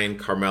signed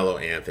Carmelo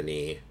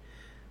Anthony.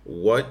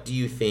 What do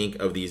you think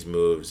of these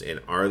moves, and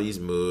are these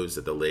moves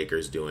that the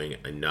Lakers doing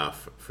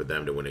enough for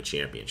them to win a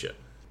championship?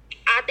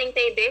 I think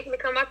they definitely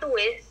come out the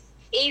West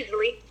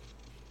easily,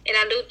 and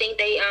I do think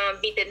they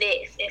beat the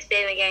Nets in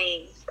 7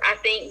 games. I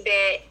think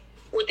that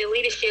with the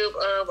leadership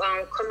of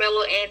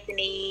Carmelo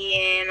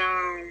Anthony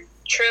and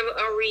Trevor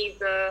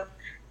Ariza,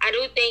 I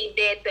do think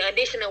that the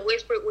addition of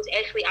Westbrook was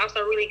actually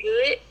also really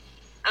good.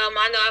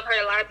 I know I've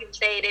heard a lot of people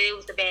say that it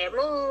was a bad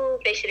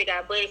move. They should have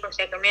got Buddy from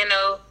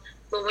Sacramento.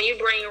 But when you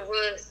bring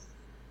Russ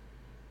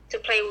to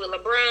play with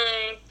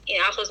LeBron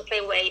and also to play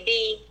with AD,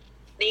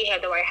 then you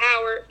have Dwight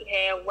Howard, you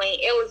have Wayne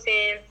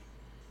Ellington,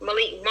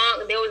 Malik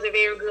Monk. That was a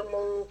very good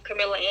move.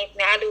 Carmelo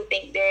Anthony. I do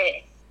think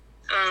that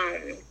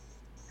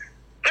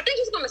I think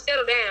he's going to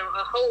settle down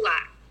a whole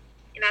lot.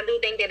 And I do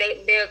think that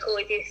they'll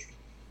coexist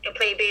and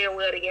play very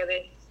well together.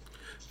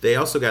 They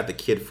also got the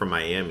kid from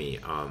Miami,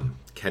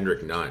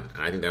 Kendrick Nunn.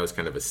 I think that was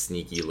kind of a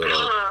sneaky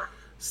little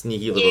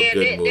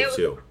good move,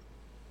 too.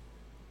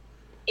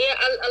 Yeah,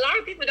 a lot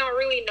of people don't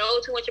really know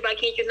too much about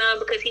Kendrick Nunn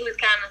because he was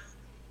kind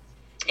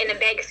of in the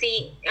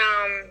backseat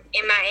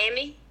in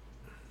Miami.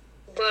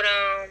 But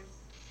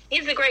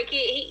he's a great kid.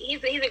 He's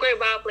a great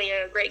ball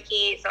player, a great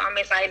kid. So I'm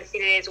excited to see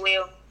that as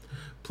well.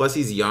 Plus,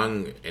 he's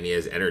young and he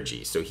has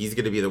energy, so he's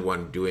going to be the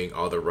one doing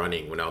all the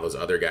running when all those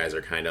other guys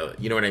are kind of,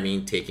 you know what I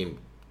mean, taking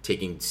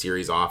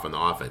series off on the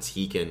offense.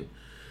 He can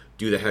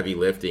do the heavy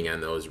lifting on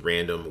those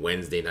random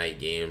Wednesday night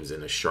games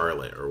in a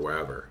Charlotte or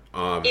wherever.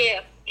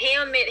 Yeah,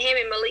 him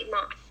and Malik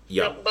Monk.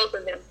 Yeah, both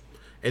of them.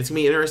 And it's gonna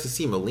be interesting to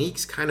see.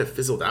 Malik's kind of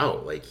fizzled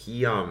out. Like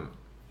he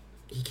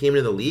came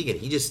into the league and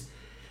he just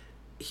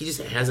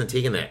hasn't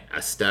taken that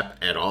a step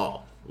at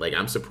all. Like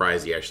I'm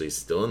surprised he actually is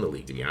still in the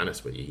league. To be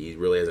honest with you, he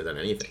really hasn't done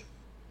anything.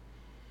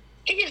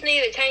 He just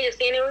needed to change his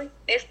scenery.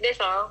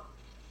 That's all.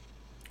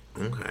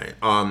 Okay.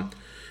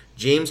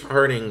 James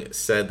Harden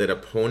said that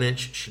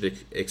opponents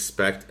should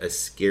expect a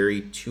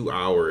scary 2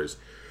 hours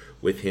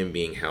with him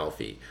being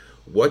healthy.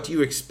 What do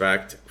you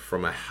expect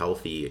from a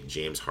healthy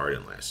James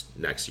Harden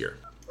next year?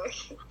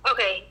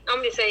 Okay, I'm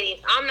gonna say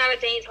this. I'm not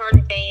a James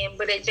Harden fan,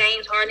 but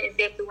James Harden is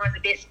definitely one of the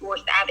best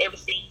sports that I've ever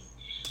seen.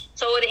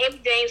 So with the help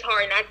of James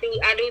Harden, I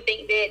do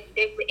think that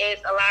definitely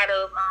adds a lot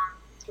of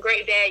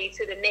great value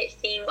to the Nets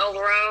team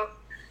overall.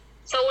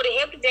 So with the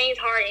help of James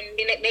Harden,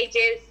 then they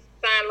just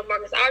signed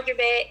LaMarcus Aldridge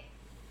back.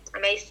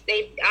 And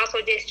they also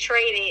just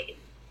traded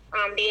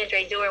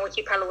DeAndre Jordan, which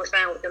he probably would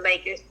sign with the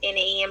Lakers in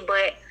the end.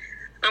 But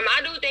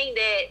I do think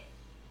that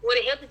with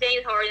the help of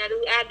James Harden, I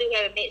do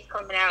have the Nets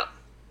coming out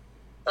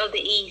of the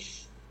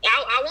East.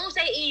 I won't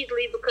say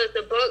easily because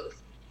the Bucks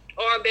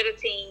are a better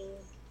team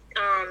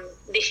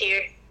this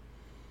year,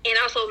 and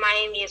also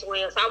Miami as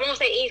well. So I won't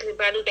say easily,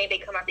 but I do think they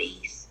come out the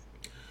East.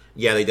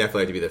 Yeah, they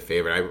definitely have to be the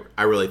favorite.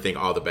 I really think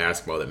all the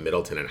basketball that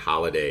Middleton and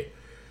Holiday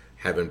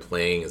have been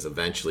playing is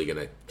eventually going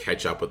to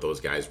catch up with those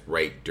guys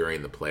right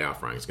during the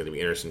playoff run. It's going to be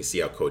interesting to see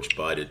how Coach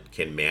Bud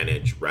can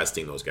manage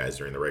resting those guys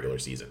during the regular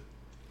season.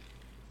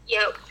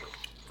 Yep.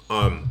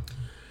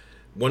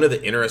 One of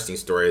the interesting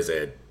stories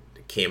that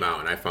came out,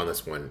 and I found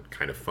this one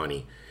kind of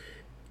funny,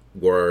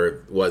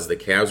 was the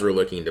Cavs were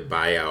looking to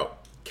buy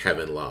out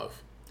Kevin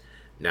Love.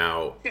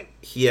 Now,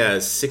 he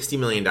has $60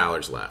 million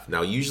left.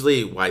 Now,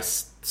 usually why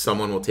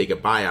someone will take a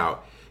buyout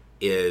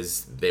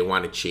is they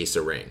want to chase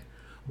a ring.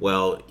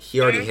 Well,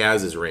 he already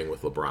has his ring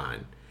with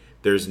LeBron.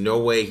 There's no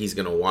way he's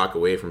going to walk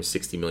away from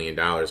 $60 million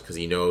because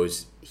he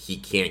knows he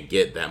can't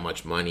get that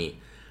much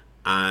money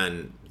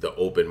on the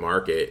open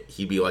market.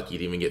 He'd be lucky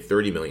to even get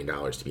 $30 million,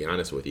 to be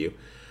honest with you.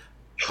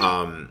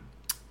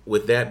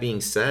 With that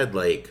being said,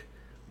 like,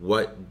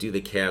 what do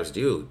the Cavs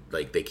do?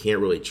 Like, they can't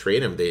really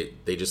trade him.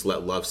 They just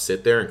let Love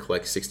sit there and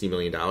collect $60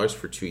 million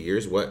for 2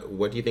 years.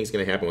 What do you think is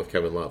going to happen with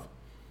Kevin Love?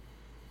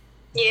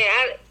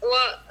 Yeah,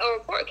 a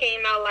report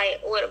came out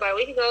about a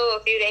week ago,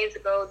 a few days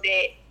ago,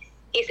 that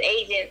his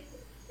agent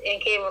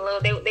and Kevin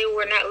Love, they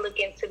were not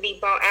looking to be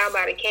bought out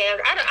by the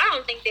Cavs. I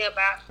don't think they're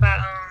by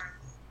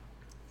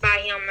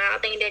him now. I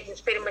think they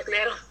just pretty much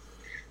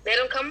let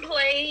him come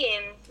play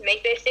and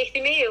make that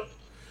 $60 million.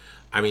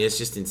 I mean, it's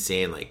just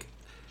insane. Like,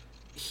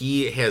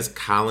 he has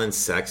Colin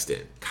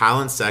Sexton,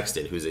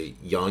 who's a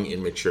young,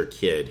 immature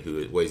kid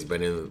who's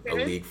been in a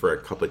league for a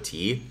cup of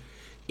tea,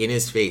 in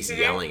his face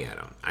yelling at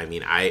him. I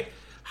mean,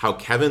 how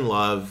Kevin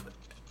Love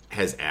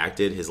has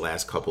acted his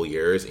last couple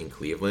years in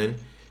Cleveland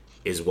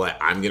is what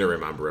I'm going to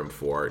remember him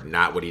for,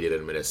 not what he did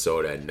in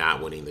Minnesota, not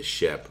winning the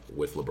ship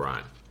with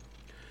LeBron,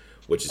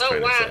 which is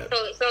kind of sad.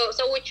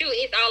 So with you,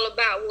 it's all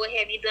about what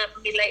have you done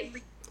for me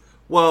lately?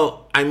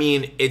 Well, I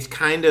mean, it's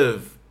kind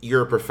of,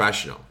 you're a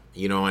professional,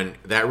 and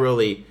that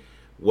really,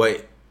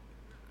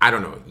 I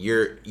don't know,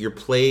 you're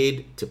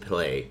played to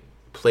play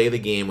the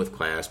game with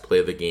class,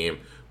 play the game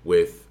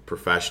with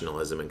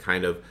professionalism, and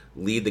kind of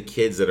lead the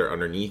kids that are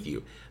underneath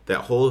you.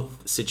 That whole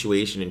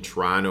situation in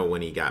Toronto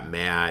when he got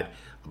mad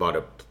about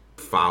a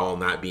foul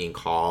not being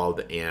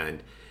called,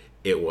 and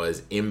it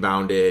was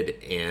inbounded,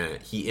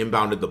 and he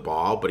inbounded the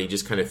ball, but he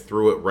just kind of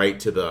threw it right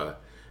to the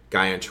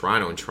guy in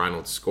Toronto, and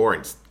Toronto scored,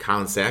 and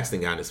Colin Sexton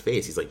got in his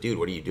face. He's like, dude,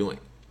 what are you doing?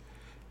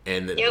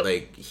 And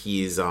like,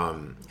 he's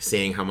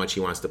saying how much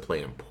he wants to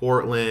play in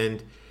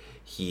Portland.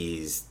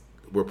 He's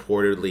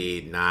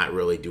reportedly not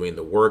really doing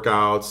the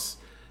workouts,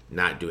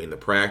 not doing the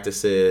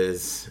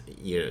practices,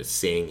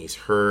 saying he's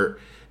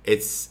hurt.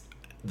 It's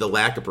the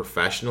lack of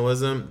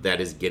professionalism that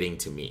is getting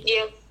to me.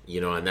 Yeah.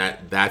 And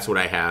that's what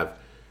I have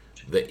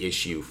the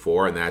issue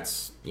for, and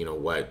that's,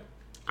 what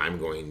I'm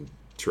going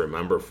to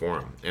remember for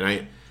him. And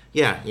I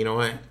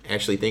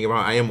actually think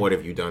about, I am what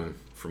have you done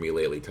for me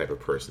lately type of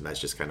person. That's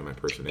just kind of my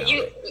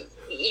personality.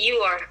 You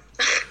are.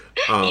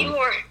 You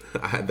are.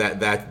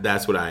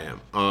 That's what I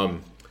am.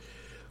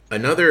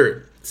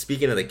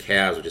 Speaking of the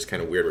Cavs, which is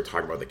kind of weird, we're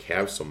talking about the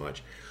Cavs so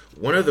much.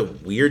 One of the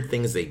weird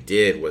things they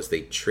did was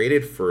they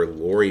traded for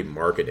Lauri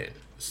Markkanen.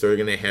 So they're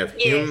going to have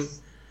him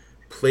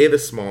play the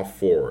small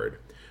forward.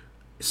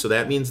 So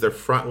that means their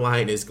front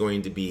line is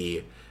going to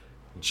be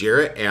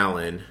Jarrett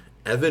Allen,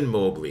 Evan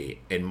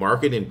Mobley, and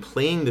Markkanen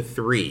playing the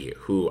three,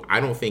 who I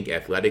don't think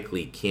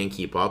athletically can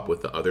keep up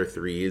with the other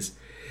threes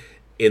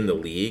in the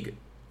league,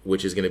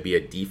 which is going to be a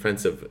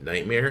defensive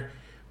nightmare.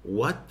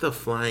 What the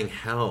flying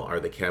hell are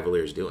the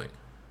Cavaliers doing?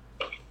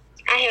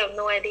 I have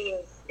no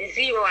idea.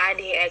 Zero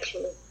idea,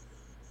 actually.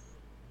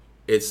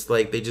 It's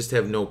like they just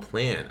have no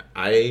plan.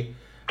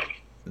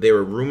 They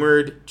were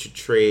rumored to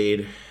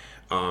trade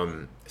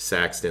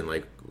Saxton,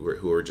 like who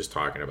we were just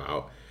talking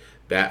about.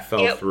 That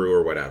fell through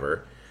or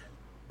whatever.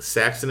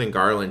 Saxton and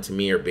Garland to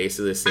me are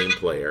basically the same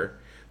player.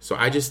 So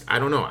I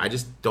don't know. I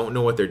just don't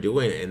know what they're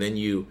doing. And then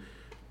you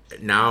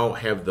now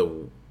have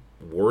the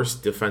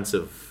worst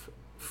defensive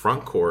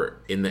front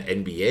court in the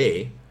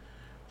NBA.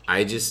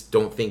 I just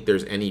don't think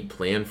there's any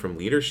plan from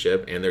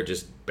leadership, and they're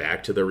just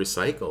back to the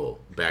recycle,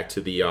 back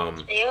to the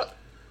Yep.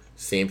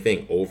 same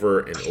thing over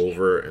and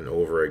over and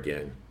over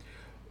again.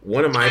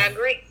 I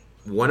agree.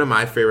 One of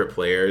my favorite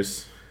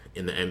players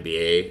in the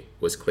NBA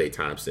was Klay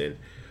Thompson.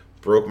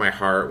 Broke my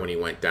heart when he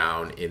went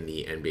down in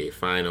the NBA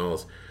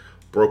Finals.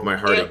 Broke my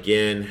heart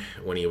again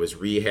when he was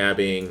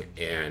rehabbing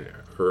and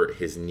hurt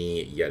his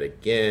knee yet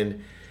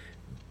again.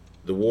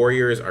 The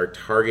Warriors are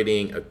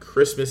targeting a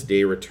Christmas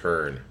Day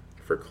return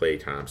for Klay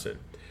Thompson.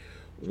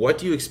 What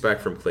do you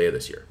expect from Klay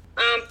this year?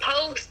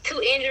 Post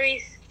 2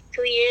 injuries,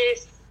 2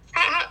 years.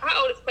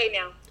 How old is Klay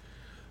now?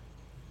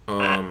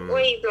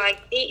 Well, he's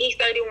like he's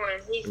 31.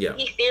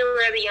 He's still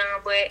rather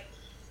young, but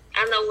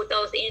I know with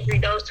those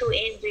injuries, those 2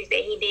 injuries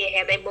that he did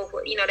have, they both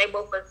were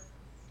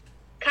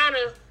kind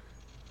of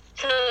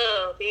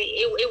tough.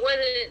 It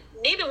wasn't,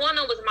 neither one of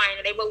them was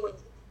minor. They both was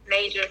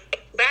major.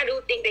 But I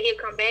do think that he'll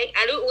come back.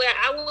 I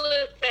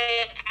would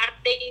say I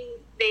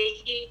think that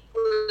he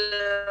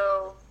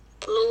will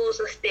lose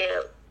a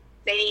step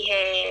that he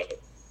had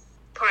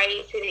prior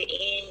to the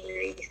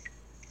injuries.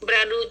 But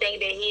I do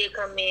think that he'll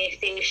come in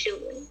still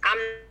shooting. I'm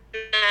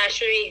not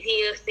sure if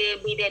he'll still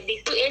be that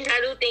decent. And I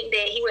do think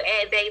that he will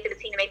add value to the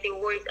team and make the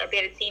Warriors a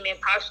better team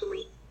and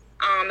possibly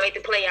make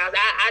the playoffs.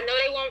 I know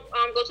they won't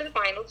go to the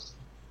finals.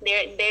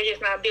 They're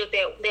just not built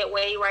that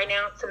way right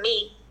now, to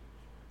me.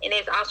 And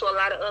there's also a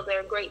lot of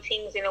other great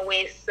teams in the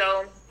West.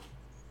 So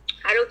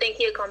I do think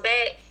he'll come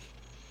back.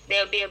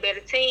 They'll be a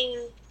better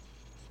team,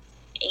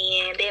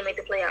 and they'll make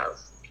the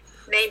playoffs.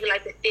 Maybe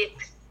like the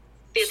fifth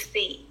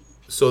seed.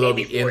 So they'll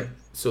be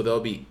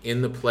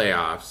in the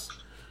playoffs,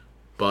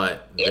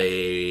 but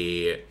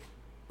they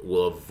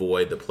will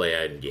avoid the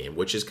play-in game,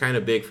 which is kind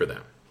of big for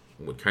them.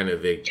 Kind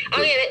of big.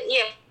 Oh yeah.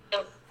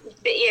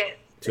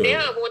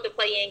 They'll avoid the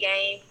play-in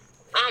game.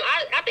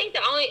 I think the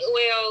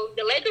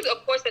Lakers,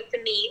 of course,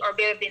 to me, are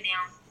better than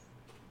them.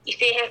 You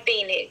still have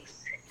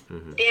Phoenix,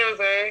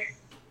 Denver,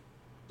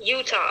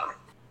 Utah.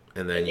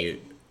 And then I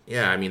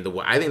think the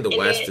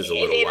West is a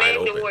little wide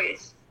open.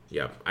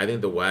 Yeah, I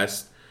think the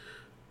West,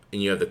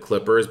 and you have the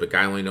Clippers, but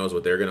God only knows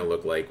what they're going to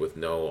look like with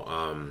no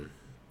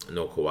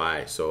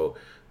Kawhi. So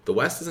the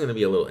West is going to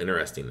be a little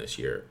interesting this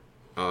year.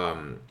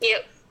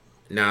 Yep.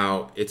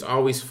 Now, it's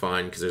always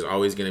fun because there's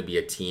always going to be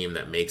a team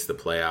that makes the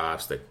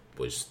playoffs that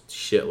was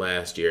shit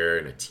last year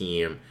and a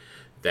team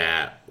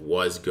that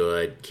was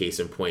good. Case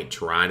in point,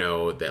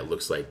 Toronto, that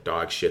looks like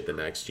dog shit the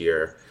next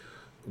year.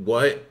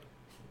 What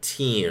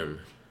team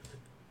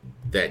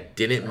that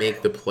didn't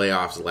make the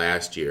playoffs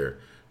last year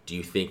do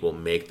you think will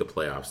make the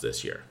playoffs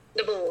this year?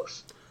 The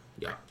Bulls.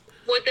 Yeah.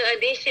 With the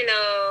addition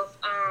of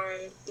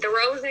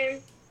DeRozan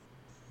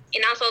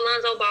and also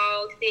Lonzo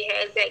Ball, still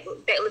has Zach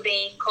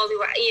LaVine, Kobe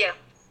White. Yeah,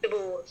 the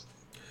Bulls.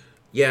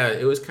 Yeah,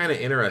 it was kind of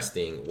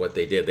interesting what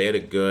they did. They had a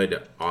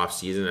good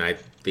offseason, and I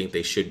think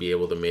they should be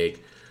able to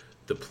make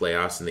the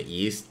playoffs in the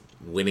East.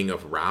 Winning a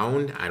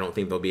round, I don't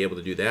think they'll be able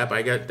to do that, but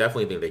I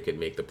definitely think they could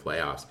make the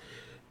playoffs.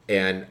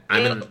 And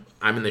I'm in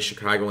the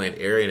Chicagoland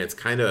area, and it's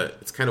kind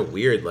of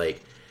weird.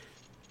 Like,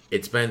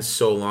 it's been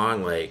so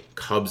long, like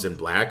Cubs and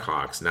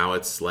Blackhawks. Now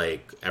it's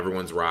like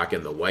everyone's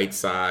rocking the White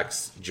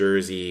Sox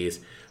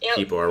jerseys. Yep.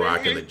 People are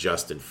rocking the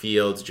Justin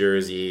Fields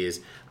jerseys.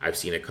 I've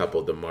seen a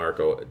couple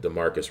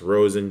DeMarcus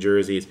Rosen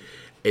jerseys.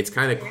 It's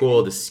kind of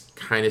cool to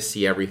kind of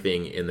see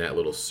everything in that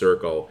little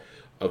circle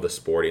of the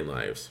sporting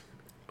lives.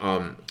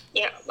 Yeah,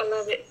 I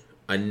love it.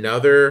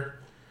 Another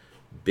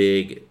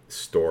big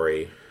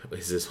story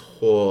is this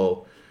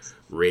whole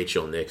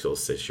Rachel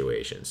Nichols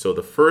situation. So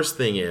the first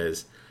thing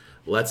is,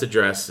 let's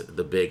address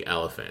the big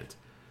elephant.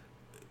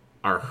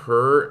 Are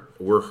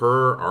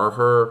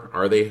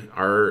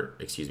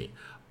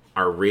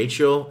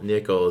Rachel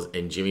Nichols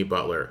and Jimmy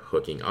Butler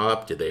hooking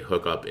up? Did they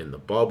hook up in the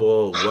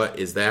bubble? What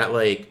is that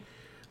like?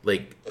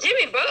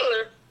 Jimmy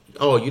Butler?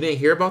 Oh, you didn't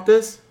hear about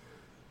this?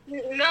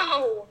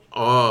 No.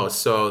 Oh,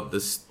 so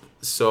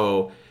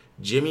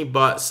Jimmy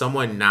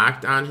someone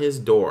knocked on his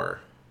door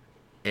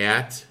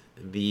at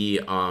the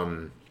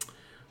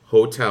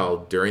hotel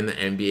during the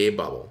NBA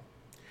bubble,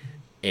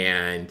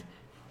 and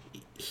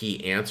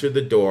he answered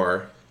the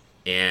door,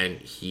 and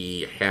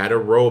he had a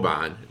robe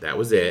on. That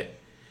was it.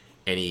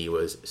 And he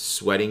was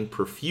sweating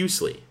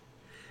profusely.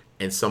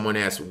 And someone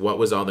asked what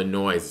was all the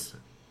noise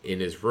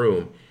in his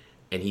room,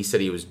 and he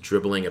said he was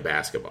dribbling a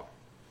basketball.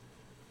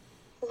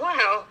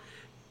 Wow.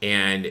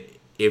 And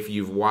if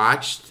you've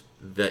watched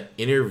the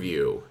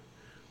interview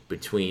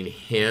between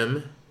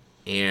him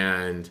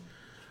and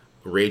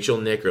Rachel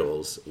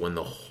Nichols when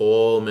the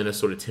whole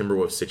Minnesota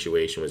Timberwolves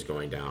situation was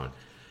going down,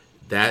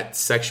 that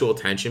sexual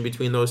tension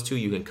between those two,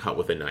 you can cut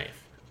with a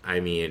knife. I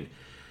mean,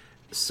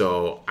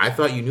 so I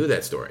thought you knew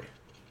that story.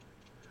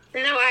 No,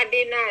 I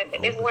did not.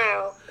 But that's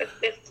wild.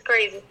 That's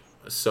crazy.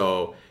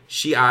 So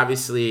she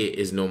obviously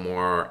is no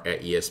more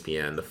at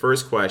ESPN. The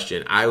first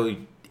question,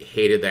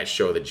 hated that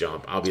show, The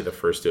Jump. I'll be the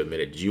first to admit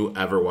it. Did you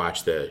ever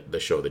watch the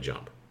show, The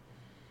Jump?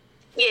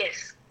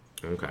 Yes.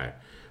 Okay.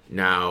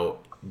 Now,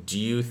 what do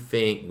you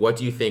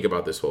think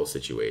about this whole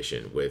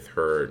situation with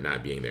her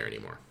not being there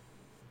anymore?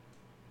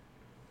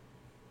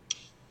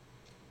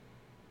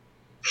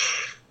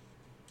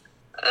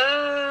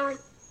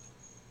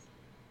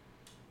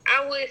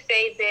 I would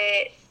say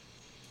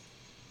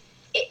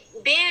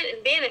that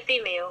being a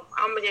female,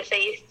 I'm gonna just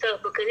say it's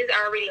tough because it's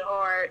already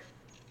hard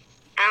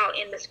out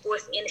in the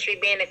sports industry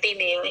being a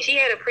female, and she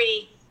had a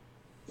pretty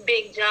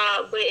big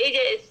job, but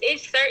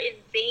it's certain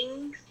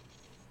things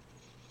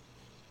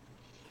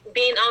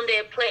being on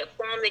that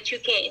platform that you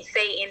can't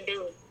say and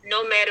do,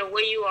 no matter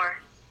where you are.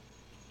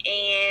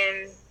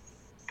 And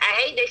I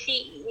hate that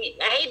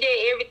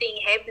everything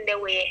happened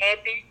that way it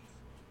happened,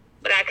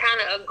 but I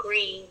kind of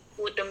agree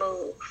with the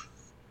move.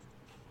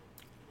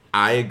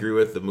 I agree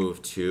with the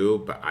move too,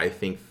 but I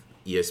think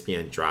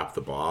ESPN dropped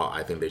the ball.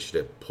 I think they should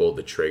have pulled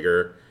the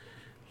trigger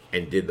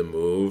and did the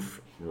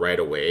move right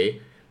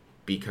away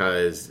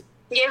because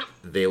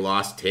they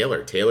lost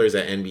Taylor. Taylor's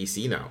at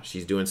NBC now.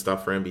 She's doing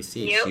stuff for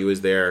NBC. Yep. She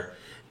was there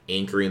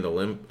anchoring the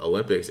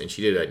Olympics, and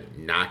she did a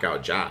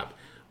knockout job.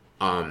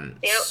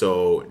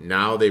 So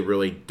now they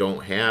really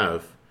don't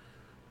have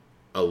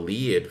a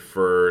lead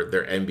for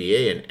their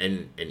NBA,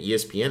 and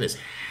ESPN is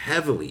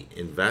heavily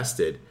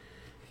invested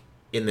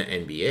in the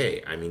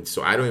NBA. I mean,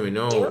 so I don't even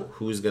know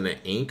who's going to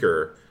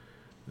anchor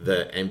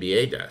the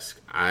NBA desk.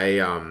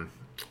 I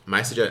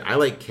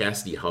like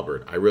Cassidy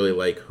Hubbard. I really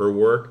like her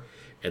work,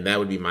 and that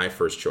would be my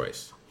first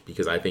choice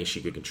because I think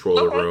she could control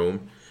the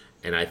room,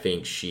 and I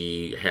think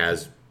she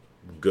has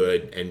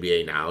good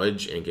NBA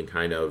knowledge and can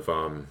kind of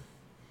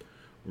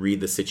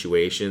read the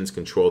situations,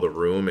 control the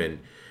room, and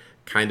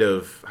kind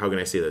of, how can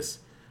I say this?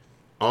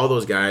 All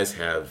those guys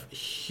have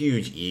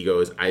huge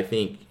egos. I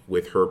think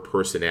with her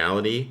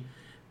personality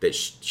that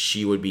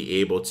she would be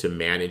able to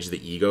manage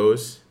the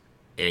egos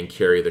and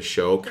carry the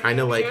show, kind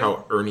of like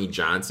how Ernie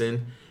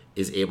Johnson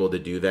is able to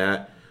do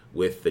that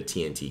with the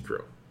TNT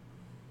crew.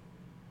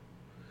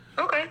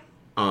 Okay.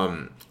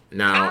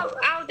 Now,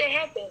 how that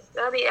happens?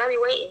 I'll be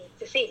waiting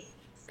to see.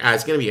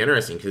 It's going to be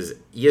interesting because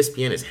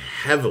ESPN is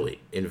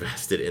heavily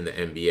invested in the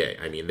NBA.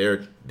 I mean,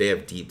 they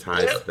have deep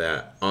ties to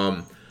that.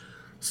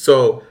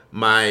 So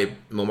my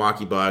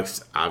Milwaukee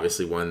Bucks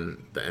obviously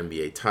won the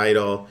NBA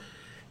title.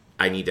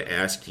 I need to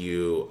ask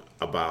you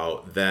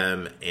about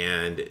them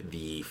and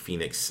the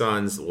Phoenix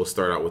Suns. We'll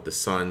start out with the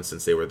Suns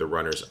since they were the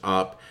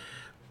runners-up.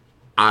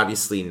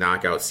 Obviously,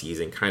 knockout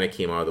season kind of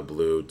came out of the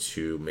blue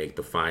to make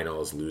the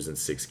finals, losing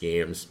 6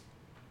 games.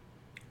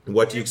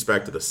 What do you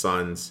expect of the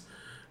Suns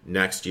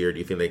next year? Do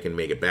you think they can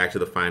make it back to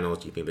the finals?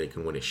 Do you think they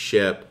can win a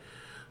ship?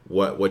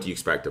 What do you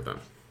expect of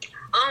them?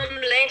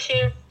 Last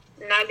year,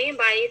 not being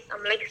biased,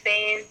 I'm a Lakers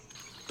fan.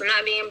 I'm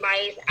not being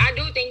biased. I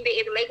do think that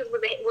if the Lakers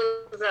was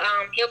a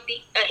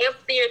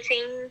healthier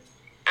team,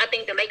 I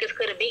think the Lakers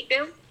could have beat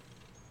them.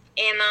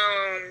 And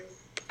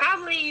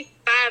probably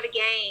 5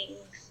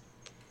 games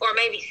or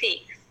maybe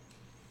 6.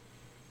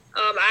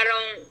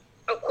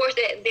 Of course,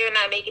 that they're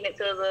not making it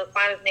to the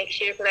finals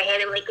next year because I had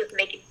the Lakers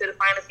make it to the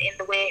finals in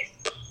the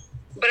West.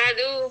 But I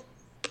do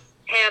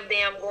have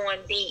them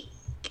going deep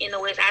in the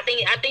West. I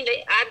think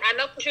I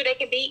know for sure they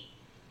can beat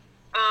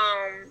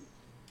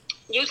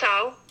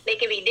Utah. They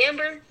can beat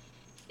Denver.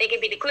 They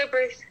can beat the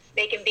Clippers.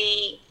 They can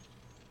beat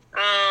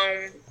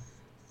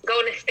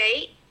Golden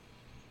State.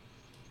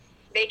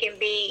 They can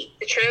beat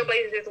the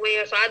Trailblazers as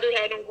well. So I do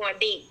have them going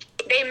deep.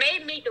 They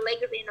may meet the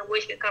Lakers in the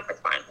Western Conference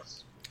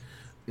Finals.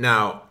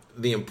 Now,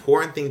 the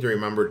important thing to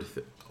remember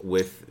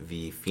with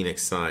the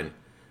Phoenix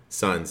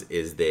Suns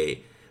is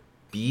they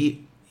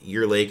beat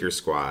your Lakers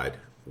squad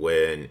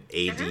when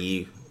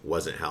AD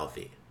wasn't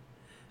healthy.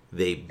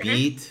 They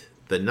beat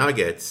the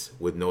Nuggets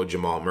with no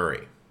Jamal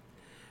Murray.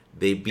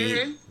 They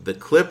beat the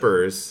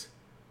Clippers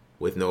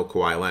with no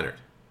Kawhi Leonard.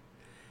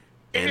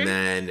 And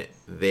then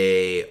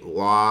they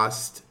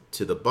lost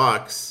to the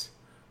Bucks,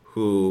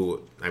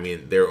 who, I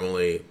mean, they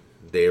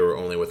were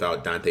only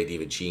without Dante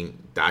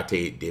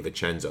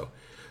DiVincenzo.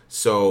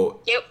 So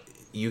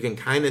you can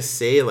kind of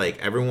say, like,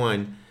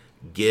 everyone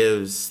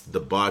gives the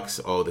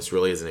Bucks, oh, this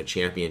really isn't a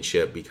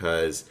championship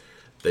because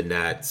the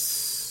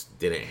Nets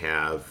didn't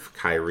have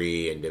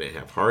Kyrie and didn't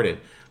have Harden.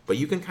 But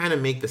you can kind of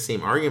make the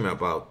same argument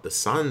about the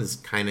Suns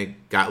kind of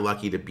got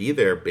lucky to be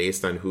there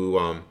based on who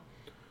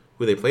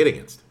they played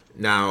against.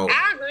 Now,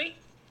 I agree.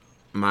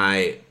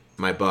 My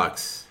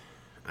Bucks,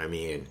 I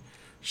mean,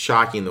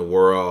 shocking the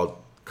world,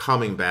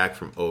 coming back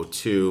from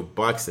 0-2,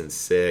 Bucks in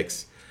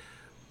 6.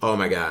 Oh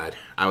my God,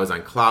 I was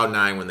on cloud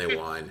 9 when they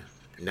won.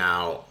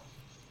 Now,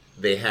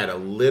 they had a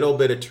little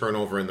bit of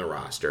turnover in the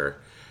roster.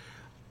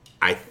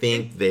 I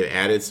think they've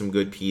added some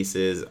good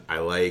pieces. I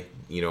like,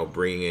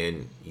 bringing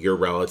in your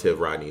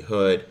relative, Rodney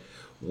Hood.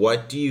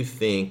 What do you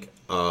think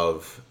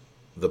of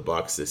the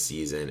Bucks this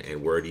season,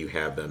 and where do you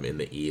have them in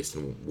the East,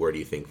 and where do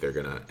you think they're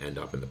going to end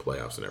up in the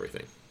playoffs and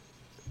everything?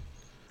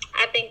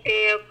 I think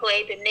they'll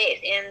play the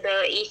Nets in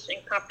the Eastern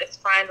Conference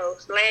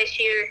Finals. Last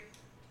year,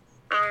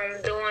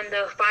 during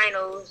the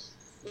finals,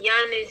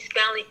 Giannis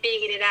finally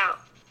figured it out.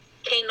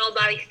 Can't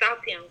nobody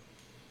stop him.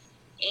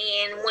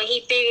 And when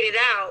he figured it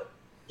out,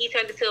 he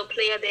turned into a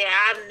player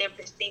that I've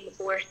never seen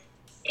before.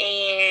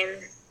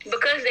 And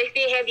because they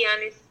still have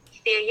Giannis,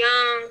 still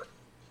young,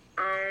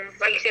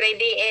 like you said, they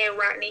did add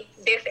Rodney.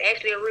 That's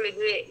actually a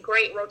really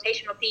great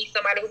rotational piece,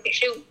 somebody who can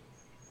shoot.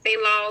 They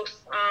lost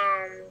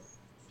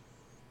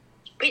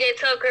PJ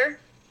Tucker.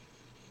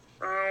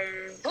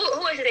 Who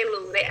else did they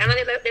lose? I know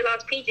they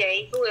lost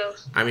PJ. Who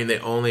else? I mean, they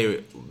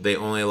only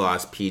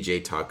lost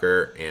PJ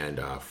Tucker and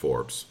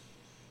Forbes.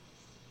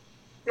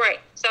 Right.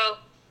 So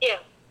yeah,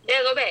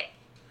 they'll go back.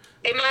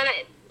 They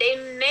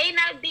may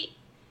not be.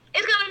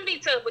 It's gonna be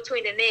tough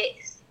between the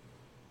Nets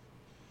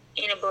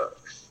and the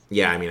Bucks.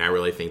 Yeah, I mean, I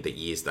really think the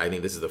East. I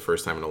think this is the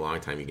first time in a long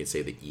time you can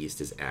say the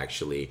East is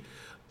actually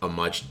a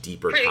much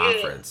deeper Pretty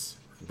conference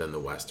than the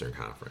Western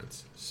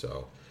Conference.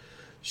 So,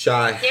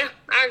 Shy. Yeah,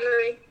 I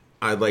agree.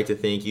 I'd like to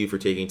thank you for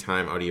taking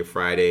time out of your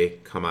Friday.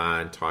 Come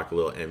on, talk a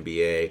little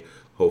NBA.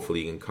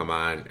 Hopefully, you can come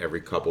on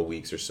every couple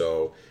weeks or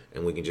so,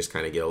 and we can just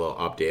kind of get a little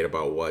update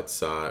about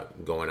what's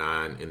going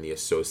on in the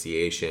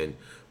association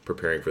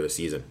preparing for the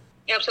season.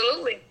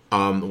 Absolutely.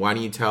 Why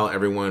don't you tell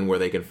everyone where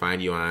they can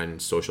find you on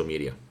social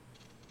media?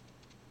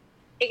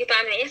 You can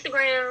find me on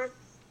Instagram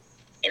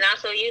and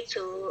also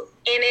YouTube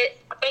and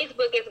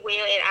Facebook as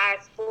well at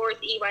iSports,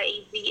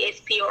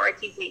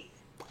 EYEZSPORTZ.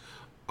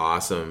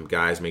 Awesome.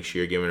 Guys, make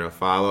sure you're giving it a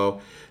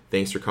follow.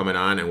 Thanks for coming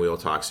on, and we will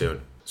talk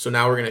soon. So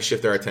now we're going to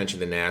shift our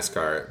attention to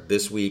NASCAR.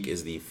 This week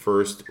is the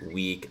first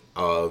week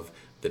of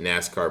the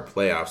NASCAR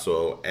playoffs.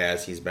 So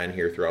as he's been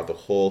here throughout the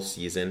whole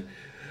season,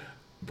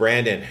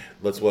 Brandon,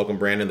 let's welcome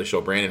Brandon to the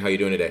show. Brandon, how you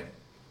doing today?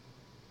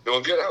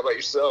 Doing good. How about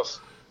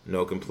yourself?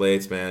 No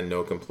complaints, man.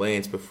 No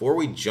complaints. Before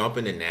we jump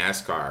into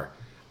NASCAR,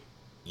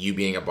 you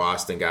being a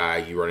Boston guy,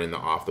 you running the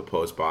Off the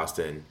Post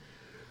Boston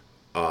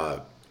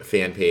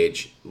fan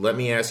page, let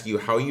me ask you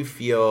how you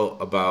feel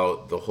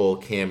about the whole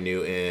Cam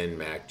Newton,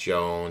 Mac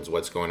Jones,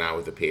 what's going on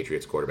with the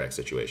Patriots quarterback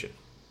situation?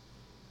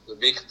 To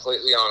be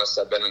completely honest,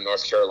 I've been in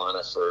North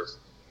Carolina for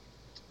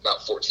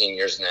about 14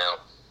 years now.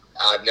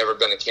 I've never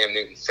been a Cam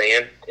Newton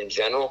fan in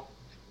general.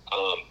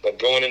 But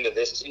going into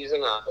this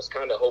season, I was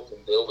kind of hoping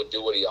Bill would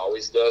do what he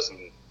always does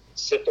and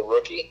sit the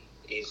rookie.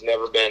 He's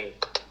never been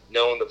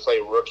known to play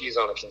rookies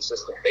on a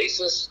consistent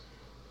basis.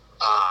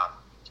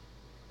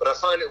 But I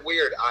find it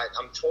weird.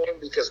 I'm torn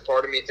because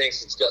part of me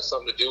thinks it's got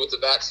something to do with the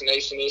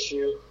vaccination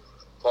issue.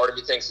 Part of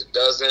me thinks it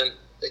doesn't.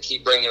 They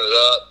keep bringing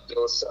it up.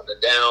 Bill's shutting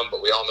it down,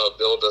 but we all know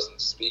Bill doesn't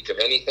speak of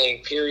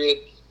anything, period.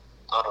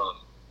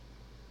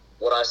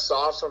 What I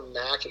saw from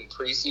Mac in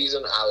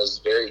preseason, I was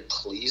very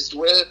pleased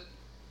with.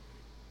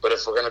 But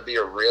if we're going to be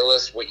a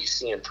realist, what you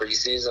see in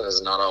preseason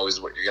is not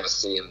always what you're going to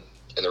see in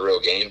the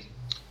real game.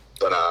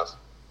 But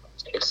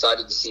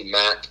excited to see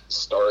Mac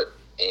start,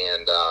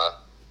 and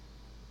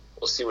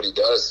we'll see what he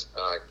does.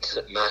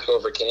 Mac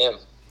over Cam.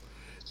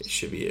 It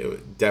should be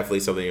definitely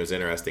something that was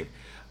interesting.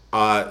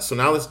 So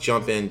now let's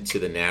jump into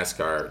the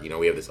NASCAR. You know,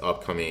 we have this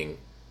upcoming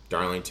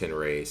Darlington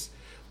race,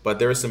 but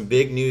there was some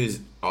big news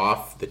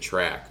off the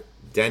track.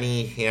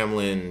 Denny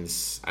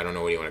Hamlin's, I don't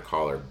know what you want to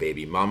call her,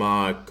 baby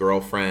mama,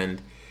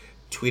 girlfriend,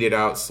 tweeted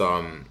out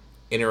some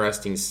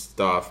interesting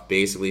stuff,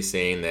 basically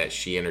saying that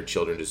she and her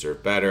children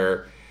deserve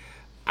better.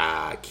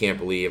 I can't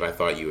believe I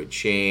thought you would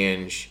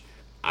change.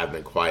 I've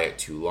been quiet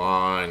too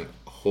long.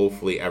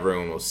 Hopefully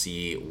everyone will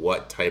see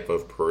what type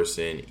of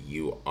person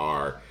you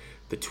are.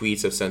 The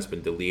tweets have since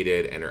been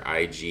deleted and her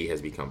IG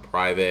has become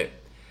private.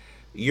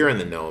 You're in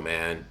the know,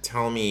 man.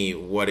 Tell me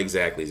what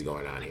exactly is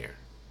going on here.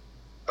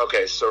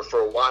 Okay, so for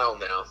a while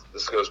now,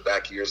 this goes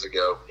back years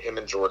ago, him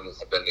and Jordan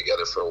have been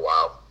together for a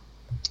while.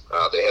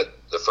 They had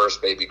the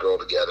first baby girl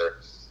together,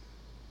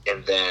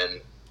 and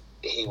then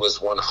he was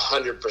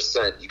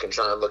 100%, you can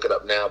try and look it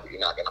up now, but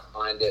you're not going to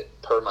find it,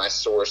 per my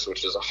source,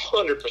 which is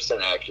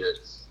 100% accurate.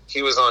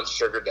 He was on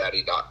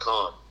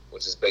sugardaddy.com,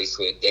 which is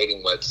basically a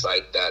dating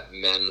website that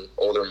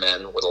older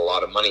men with a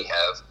lot of money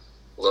have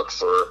look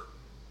for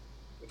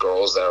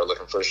girls that are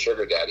looking for a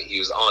sugar daddy. He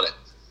was on it.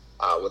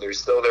 Whether he's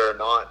still there or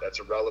not, that's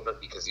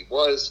irrelevant because he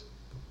was.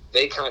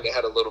 They kind of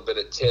had a little bit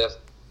of tiff.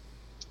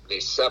 They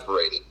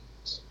separated.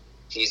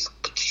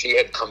 She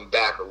had come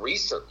back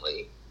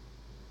recently,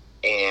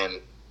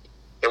 and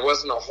there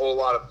wasn't a whole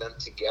lot of them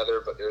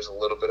together, but there's a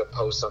little bit of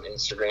posts on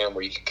Instagram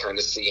where you can kind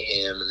of see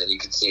him, and then you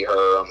can see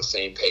her on the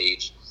same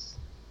page.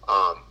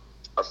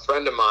 A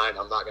friend of mine,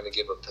 I'm not going to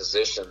give a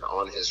position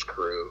on his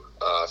crew,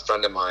 a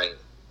friend of mine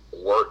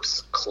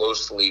works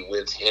closely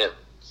with him.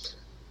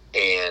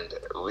 And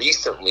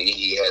recently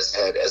he has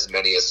had as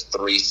many as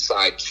 3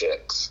 side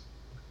chicks.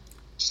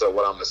 So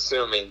what I'm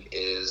assuming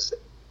is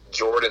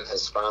Jordan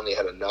has finally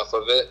had enough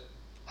of it,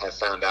 have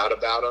found out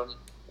about him,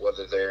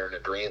 whether they're in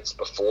agreement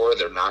before,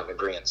 they're not in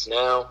agreement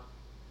now,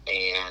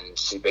 and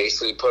she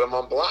basically put him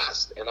on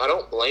blast. And I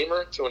don't blame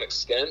her to an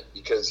extent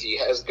because he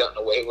has gotten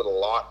away with a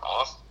lot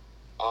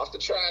off the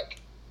track.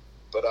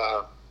 But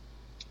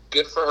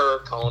good for her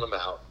calling him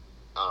out.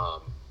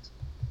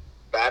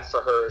 bad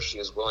for her. She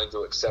was willing to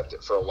accept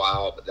it for a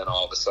while, but then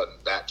all of a sudden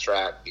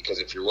backtrack, because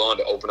if you're willing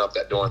to open up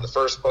that door in the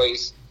first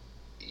place,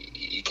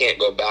 you can't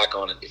go back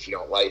on it if you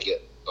don't like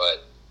it.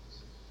 But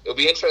it'll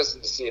be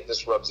interesting to see if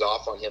this rubs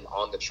off on him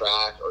on the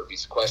track, or if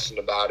he's questioned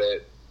about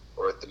it,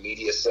 or if the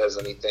media says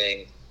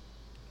anything,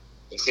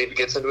 and see if it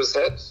gets into his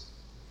head.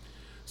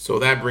 So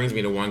that brings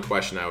me to one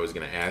question I was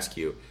going to ask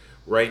you.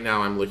 Right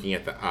now I'm looking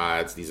at the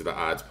odds. These are the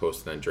odds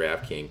posted on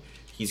DraftKings.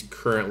 He's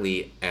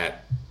currently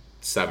at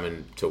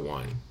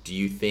 7-1. Do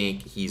you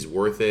think he's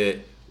worth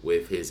it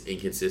with his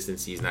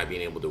inconsistencies, not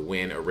being able to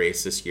win a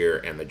race this year,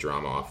 and the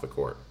drama off the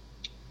court?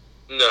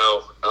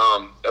 No.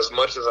 As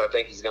much as I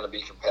think he's going to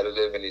be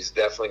competitive and he's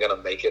definitely going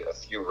to make it a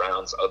few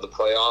rounds of the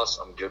playoffs,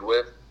 I'm good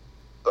with.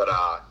 But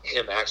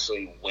him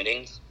actually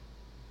winning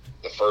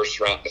the first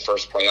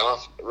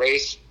playoff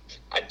race,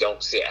 I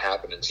don't see it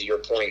happening. To your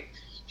point,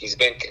 he's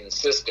been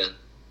consistent,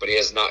 but he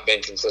has not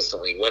been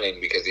consistently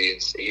winning because he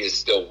is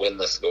still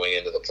winless going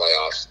into the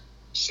playoffs.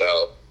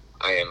 So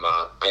I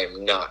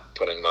am not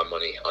putting my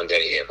money on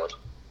Denny Hamlin.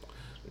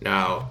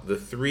 Now, the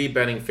three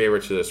betting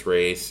favorites of this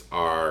race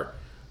are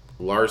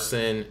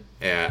Larson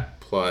at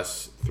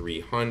plus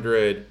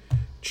 300,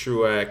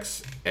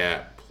 Truex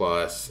at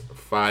plus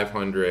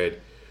 500,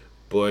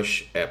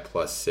 Busch at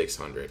plus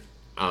 600.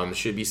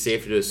 Should it be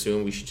safer to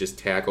assume we should just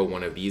tackle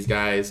one of these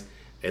guys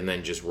and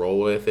then just roll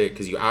with it?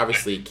 Because you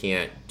obviously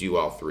can't do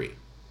all three.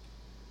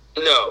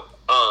 No.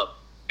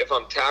 If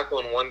I'm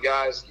tackling one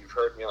guys, you've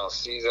heard me all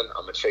season.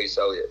 I'm a Chase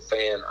Elliott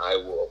fan. I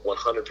will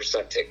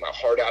 100% take my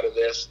heart out of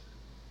this,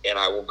 and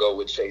I will go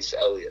with Chase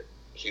Elliott.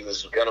 He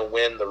was going to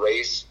win the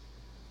race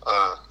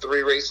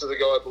 3 races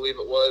ago, I believe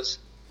it was.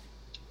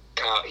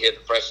 Kyle, he had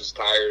the freshest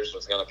tires,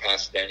 was going to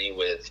pass Denny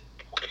with,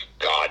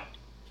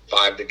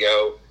 5 to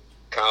go.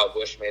 Kyle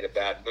Busch made a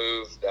bad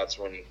move. That's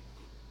when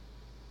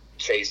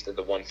Chase did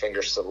the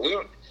one-finger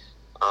salute.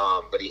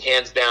 But he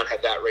hands down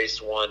had that race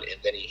won, and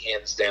then he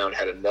hands down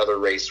had another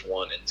race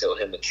won until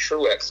him and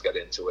Truex got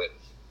into it.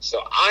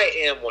 So I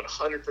am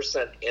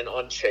 100% in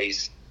on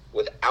Chase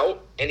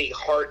without any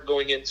heart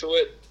going into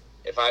it.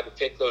 If I had to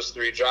pick those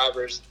 3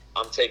 drivers,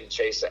 I'm taking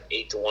Chase at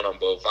 8-1 on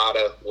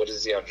Bovada. What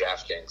is he on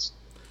DraftKings?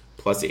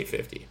 Plus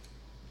 850.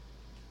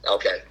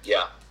 Okay,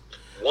 yeah.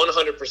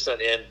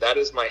 100% in. That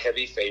is my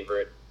heavy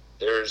favorite.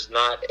 There's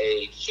not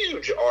a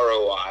huge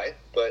ROI,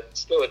 but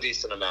still a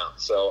decent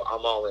amount. So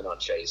I'm all in on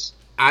Chase.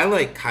 I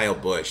like Kyle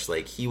Busch.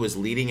 Like, he was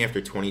leading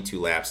after 22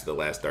 laps of the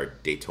last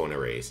Daytona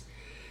race.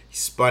 He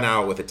spun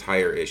out with a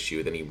tire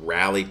issue, then he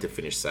rallied to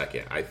finish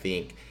second. I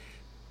think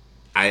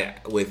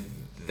with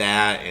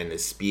that and the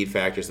speed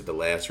factors at the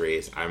last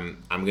race,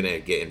 I'm gonna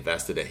get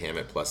invested at him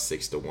at plus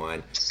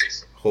 6-1.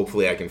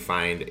 Hopefully, I can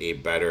find a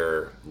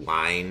better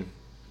line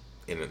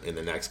in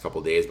the next couple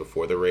days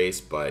before the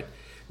race. But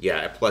yeah,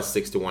 at plus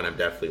 6-1, I'm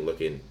definitely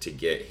looking to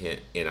get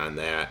in on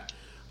that.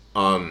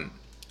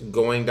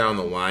 Going down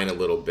the line a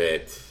little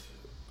bit,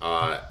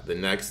 the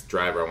next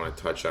driver I want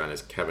to touch on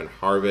is Kevin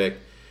Harvick.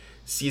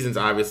 Season's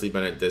obviously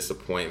been a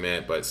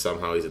disappointment, but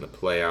somehow he's in the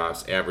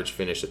playoffs. Average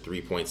finish at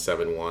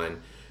 3.71,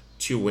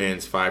 2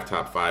 wins, 5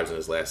 top 5s in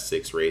his last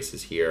 6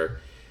 races here.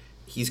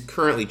 He's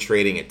currently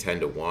trading at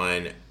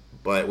 10-1,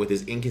 but with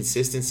his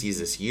inconsistencies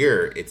this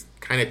year, it's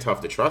kind of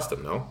tough to trust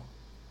him, no?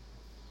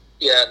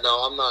 Yeah,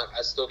 no, I'm not.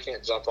 I still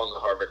can't jump on the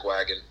Harvick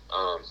wagon.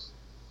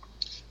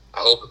 I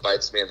hope it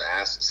bites me in the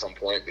ass at some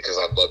point because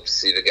I'd love to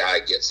see the guy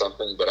get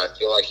something, but I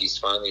feel like he's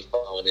finally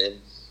fallen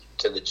in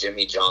to the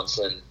Jimmy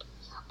Johnson,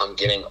 I'm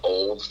getting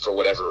old for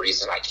whatever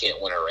reason, I can't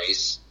win a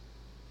race.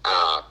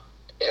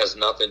 It has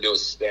nothing to do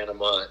with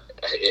stamina.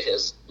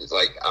 It's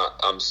like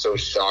I'm so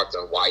shocked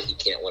on why he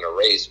can't win a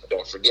race, but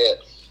don't forget,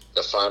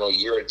 the final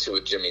year or two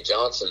of Jimmy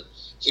Johnson,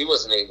 he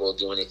wasn't able to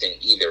do anything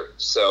either.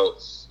 So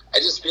I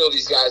just feel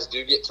these guys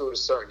do get to a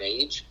certain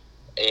age,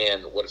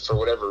 and for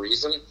whatever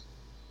reason,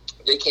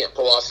 they can't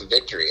pull off a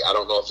victory. I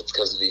don't know if it's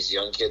because of these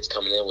young kids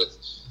coming in with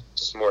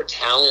just more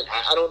talent.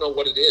 I don't know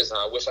what it is, and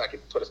I wish I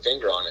could put a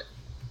finger on it.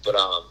 But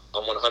I'm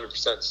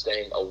 100%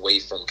 staying away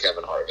from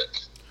Kevin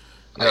Harvick.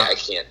 I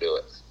can't do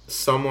it.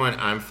 Someone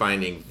I'm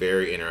finding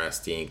very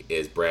interesting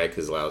is Brad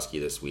Keselowski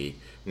this week.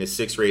 In his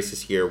 6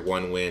 races here,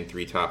 1 win,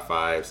 3 top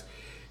 5s.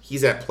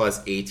 He's at plus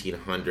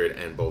 1,800,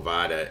 and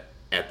Bovada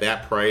at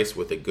that price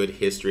with a good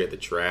history at the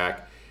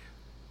track.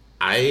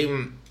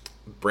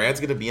 Brad's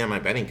going to be on my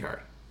betting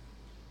card.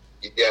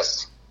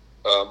 Yes,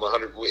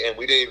 100. And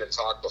we didn't even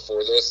talk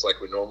before this like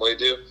we normally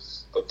do,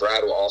 but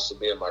Brad will also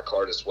be in my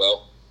card as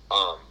well.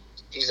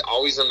 He's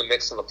always in the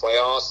mix in the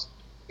playoffs.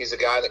 He's a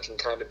guy that can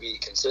kind of be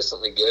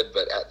consistently good,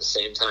 but at the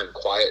same time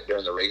quiet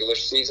during the regular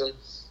season.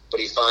 But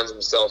he finds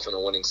himself in a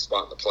winning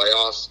spot in the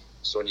playoffs.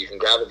 So when you can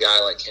grab a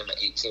guy like him at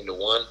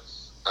 18-1,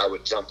 I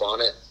would jump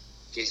on it.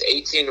 He's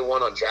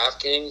 18-1 on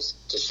DraftKings.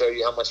 To show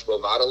you how much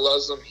Bovada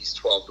loves him, he's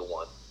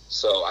 12-1.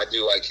 So I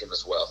do like him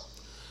as well.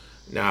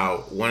 Now,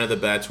 one of the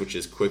bets, which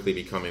is quickly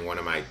becoming one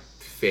of my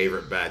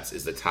favorite bets,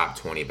 is the top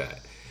 20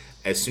 bet.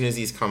 As soon as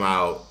these come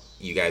out,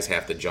 you guys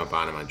have to jump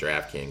on them on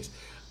DraftKings.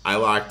 I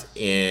locked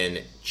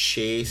in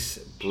Chase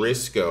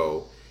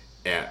Briscoe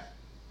at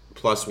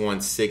plus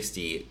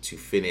 160 to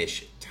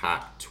finish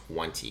top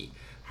 20.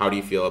 How do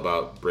you feel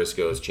about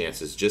Briscoe's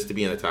chances just to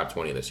be in the top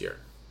 20 this year?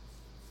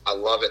 I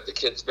love it. The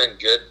kid's been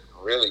good,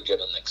 really good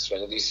in the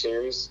Xfinity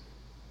Series.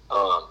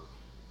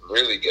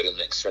 Really good in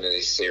the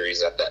Xfinity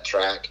Series at that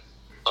track.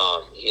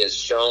 He has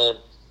shown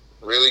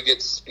really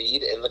good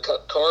speed in the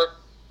Cup car,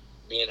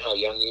 being how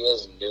young he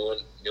is and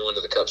new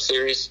into the Cup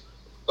Series.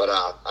 But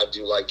I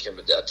do like him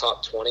at that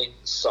top 20.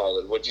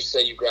 Solid. What'd you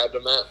say you grabbed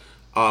him at?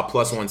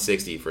 Plus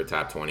 160 for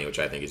top 20, which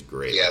I think is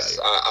great. Yes,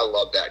 I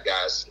love that,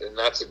 guys. And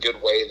that's a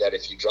good way that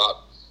if you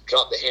drop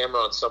the hammer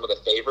on some of the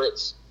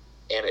favorites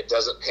and it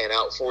doesn't pan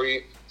out for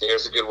you,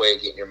 there's a good way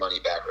of getting your money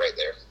back right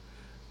there.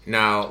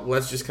 Now,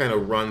 let's just kind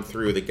of run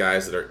through the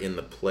guys that are in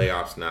the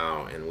playoffs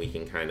now, and we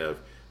can kind of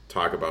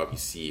talk about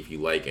if you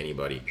like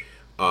anybody.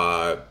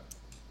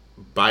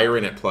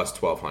 Byron at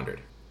plus 1,200.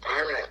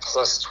 Byron at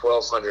plus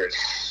 1,200.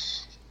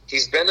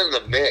 He's been in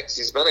the mix.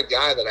 He's been a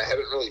guy that I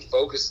haven't really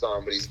focused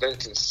on, but he's been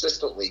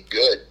consistently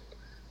good.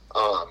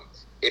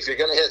 If you're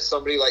going to hit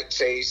somebody like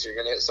Chase, you're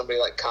going to hit somebody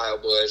like Kyle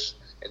Busch,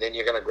 and then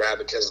you're going to grab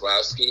a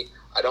Keselowski,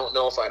 I don't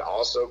know if I'd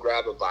also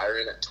grab a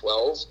Byron at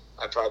 12.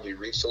 I'd probably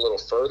reach a little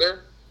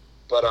further.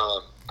 But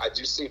I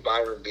do see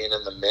Byron being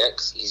in the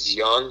mix. He's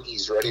young.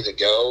 He's ready to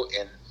go.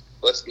 And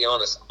let's be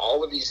honest,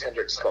 all of these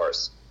Hendricks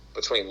cars,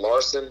 between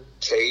Larson,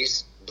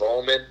 Chase,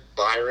 Bowman,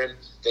 Byron,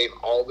 they've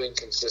all been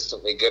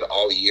consistently good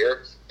all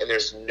year. And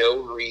there's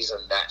no reason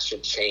that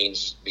should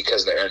change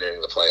because they're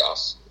entering the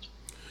playoffs.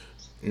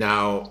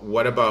 Now,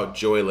 what about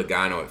Joey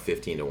Logano at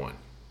 15-1?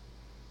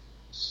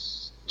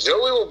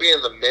 Joey will be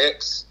in the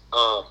mix.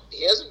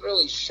 He hasn't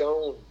really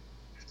shown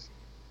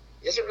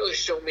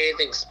me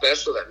anything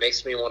special that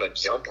makes me want to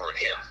jump on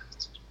him.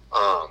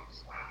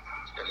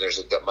 And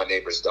there's my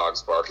neighbor's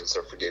dog's barking,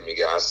 so forgive me,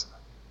 guys.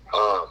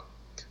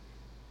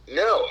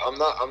 No, I'm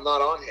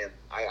not on him.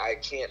 I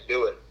can't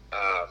do it.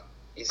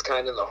 He's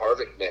kind of in the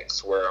Harvick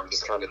mix where I'm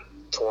just kind of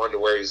torn to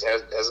where he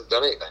hasn't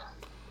done anything.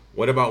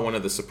 What about one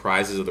of the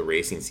surprises of the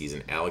racing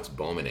season, Alex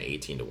Bowman at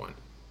 18-1?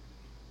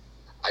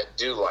 I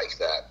do like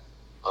that.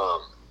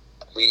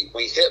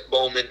 We hit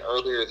Bowman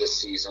earlier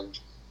this season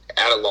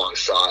at a long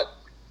shot,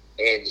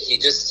 and he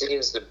just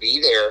seems to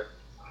be there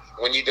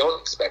when you don't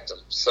expect him.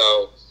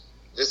 So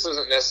this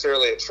isn't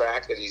necessarily a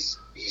track that he's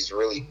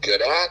really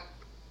good at,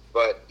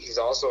 but he's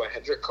also a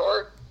Hendrick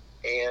car,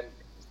 and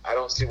I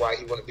don't see why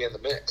he wouldn't be in the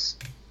mix.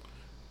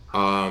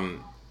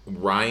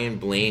 Ryan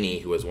Blaney,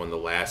 who has won the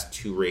last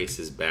two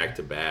races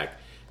back-to-back,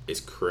 is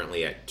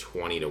currently at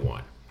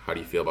 20-1. How do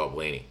you feel about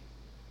Blaney?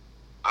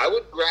 I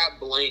would grab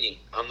Blaney.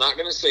 I'm not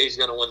going to say he's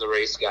going to win the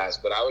race, guys,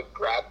 but I would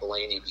grab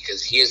Blaney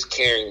because he is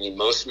carrying the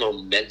most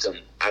momentum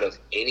out of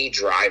any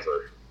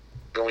driver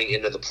going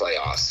into the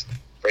playoffs.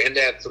 For him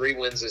to have 3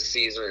 wins this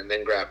season and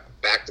then grab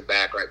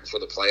back-to-back right before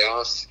the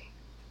playoffs,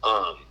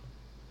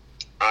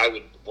 I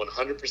would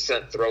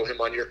 100% throw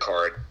him on your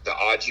card. The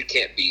odds you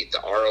can't beat.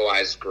 The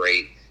ROI is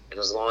great. And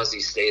as long as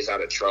he stays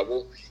out of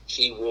trouble,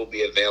 he will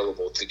be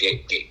available to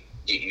get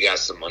you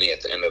guys some money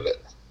at the end of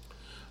it.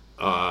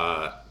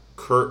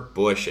 Kurt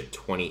Busch at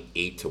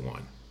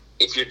 28-1.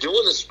 If you're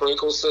doing the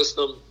sprinkle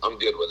system, I'm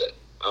good with it.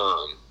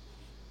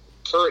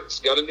 Kurt's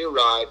got a new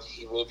ride.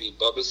 He will be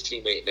Bubba's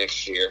teammate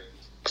next year.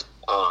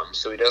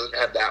 So he doesn't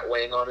have that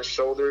weighing on his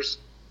shoulders.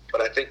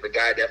 But I think the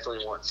guy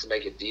definitely wants to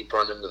make a deep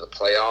run into the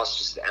playoffs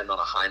just to end on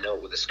a high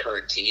note with his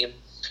current team.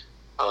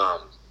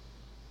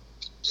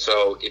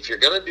 So if you're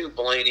going to do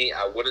Blaney,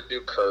 I wouldn't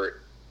do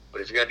Kurt.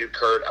 But if you're going to do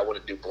Kurt, I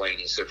wouldn't do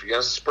Blaney. So if you're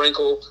going to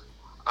sprinkle,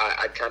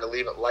 I'd kind of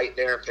leave it light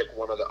there and pick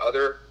one or the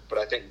other. But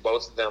I think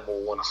both of them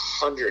will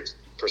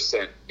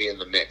 100% be in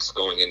the mix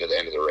going into the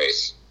end of the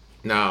race.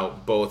 Now,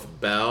 both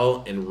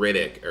Bell and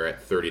Riddick are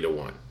at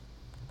 30-1.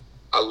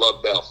 I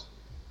love Bell.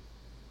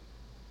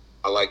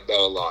 I like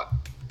Bell a lot.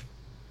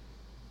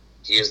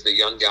 He is the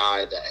young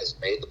guy that has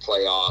made the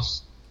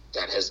playoffs,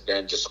 that has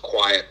been just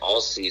quiet all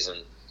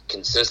season,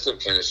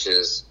 consistent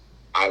finishes.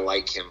 I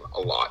like him a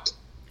lot.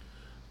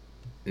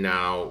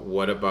 Now,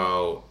 what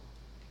about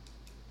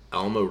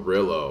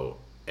Almirillo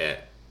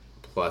at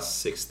plus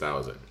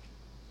 6,000?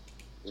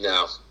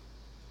 No,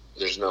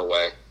 there's no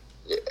way.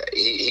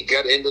 He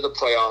got into the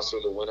playoffs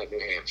with a win at New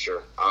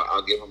Hampshire.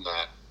 I'll give him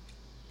that.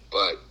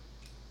 But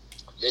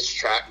this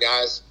track,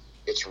 guys,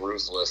 it's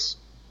ruthless.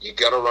 You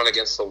got to run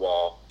against the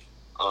wall.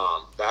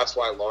 That's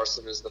why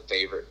Larson is the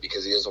favorite,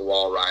 because he is a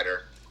wall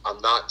rider.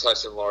 I'm not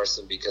touching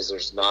Larson because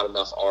there's not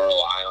enough ROI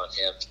on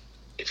him.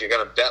 If you're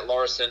going to bet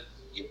Larson,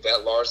 you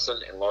bet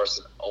Larson and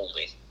Larson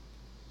only.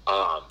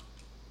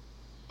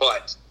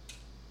 But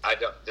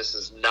this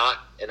is not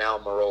an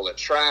Almirola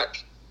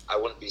track. I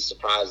wouldn't be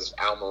surprised if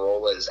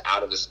Almirola is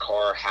out of his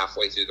car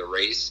halfway through the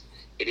race.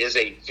 It is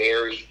a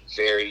very,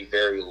 very,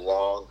 very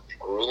long,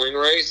 grueling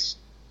race.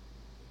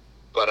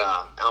 But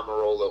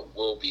Almirola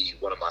will be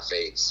one of my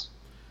faves.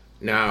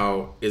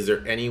 Now, is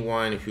there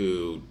anyone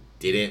who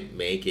didn't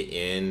make it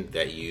in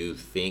that you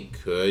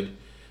think could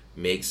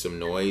make some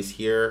noise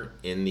here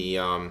in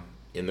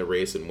the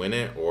race and win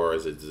it, or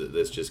is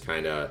this just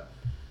kind of,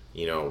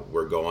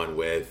 we're going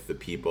with the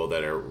people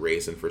that are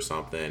racing for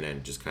something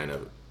and just kind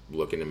of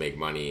looking to make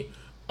money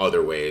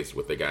other ways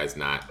with the guys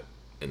not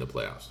in the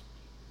playoffs.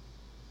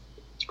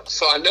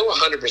 So I know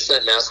 100%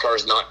 NASCAR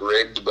is not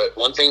rigged, but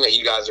one thing that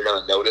you guys are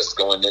going to notice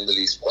going into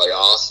these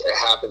playoffs, it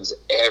happens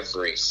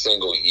every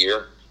single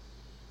year.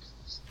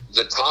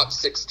 The top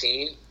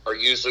 16 are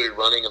usually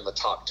running in the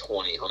top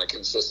 20 on a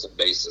consistent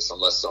basis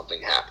unless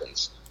something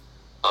happens.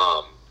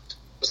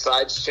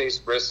 Besides Chase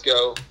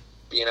Briscoe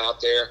being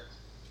out there,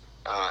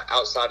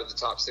 outside of the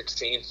top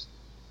 16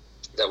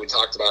 that we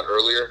talked about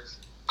earlier,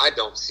 I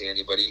don't see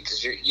anybody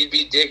because you'd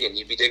be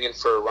digging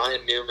for a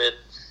Ryan Newman,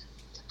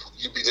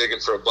 you'd be digging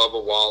for a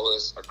Bubba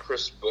Wallace, a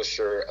Chris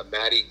Buescher, a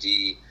Matty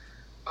D,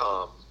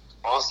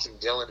 Austin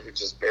Dillon, who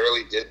just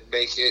barely did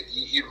make it.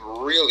 You'd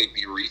really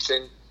be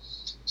reaching.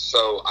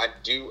 So I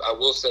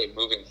will say,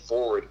 moving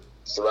forward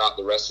throughout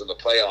the rest of the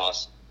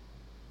playoffs,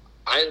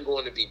 I am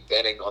going to be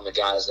betting on the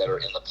guys that are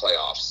in the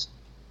playoffs.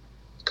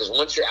 Because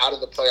once you're out of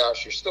the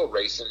playoffs, you're still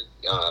racing.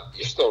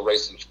 You're still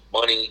racing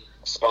for money,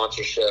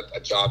 sponsorship, a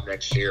job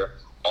next year,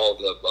 all of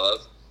the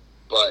above.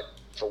 But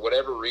for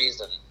whatever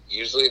reason,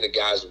 usually the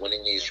guys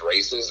winning these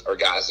races are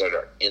guys that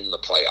are in the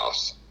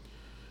playoffs.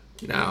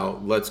 Now,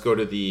 let's go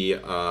to the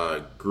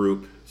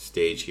group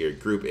stage here.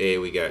 Group A,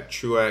 we got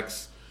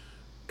Truex,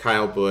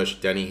 Kyle Busch,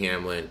 Denny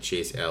Hamlin,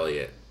 Chase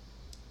Elliott.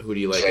 Who do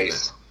you like in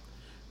that?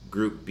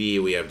 Group B,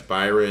 we have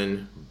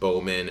Byron,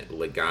 Bowman,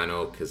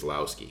 Logano,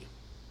 Keselowski.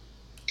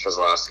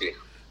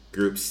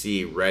 Group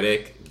C,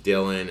 Reddick,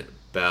 Dillon,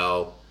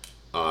 Bell,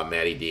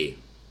 Matty D.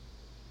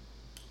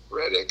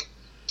 Reddick,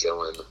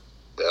 Dillon,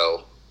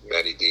 Bell,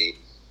 Matty D.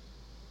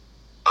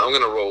 I'm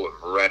going to roll with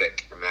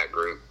Reddick in that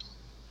group.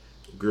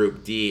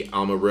 Group D,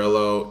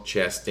 Almirola,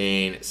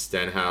 Chastain,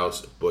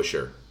 Stenhouse,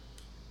 Buescher.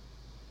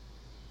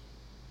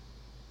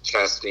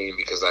 Chastain,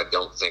 because I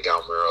don't think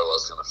Almirola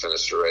is going to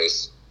finish the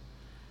race.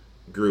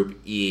 Group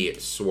E,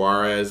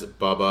 Suarez,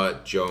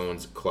 Bubba,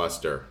 Jones,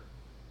 Cluster.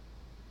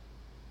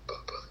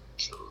 Bubba,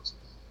 Jones.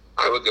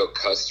 I would go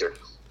Custer.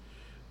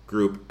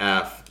 Group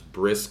F,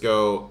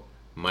 Briscoe,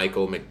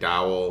 Michael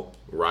McDowell,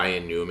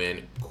 Ryan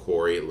Newman,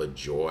 Corey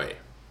LaJoie.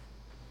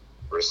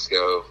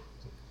 Briscoe,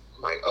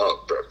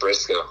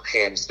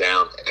 hands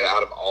down.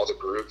 Out of all the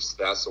groups,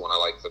 that's the one I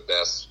like the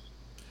best.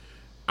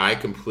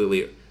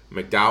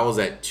 McDowell's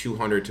at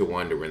 200 to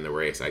 1 to win the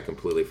race. I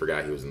completely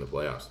forgot he was in the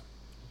playoffs.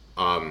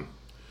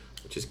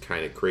 Which is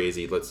kind of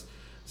crazy.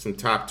 Some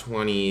top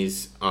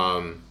 20s.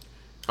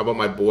 How about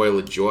my boy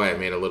LaJoie? I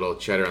made a little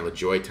cheddar on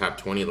LaJoie top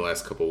 20 the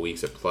last couple of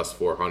weeks at plus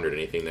 400.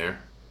 Anything there?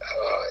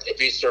 If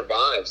he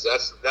survives,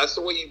 that's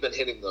the way you've been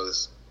hitting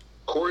those.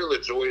 Corey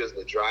LaJoie is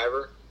the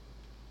driver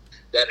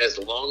that as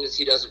long as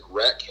he doesn't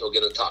wreck, he'll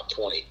get a top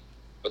 20.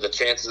 But the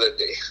chances that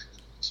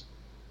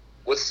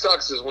what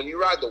sucks is when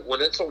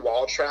it's a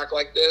wall track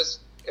like this,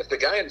 if the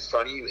guy in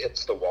front of you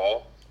hits the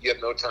wall, you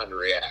have no time to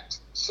react.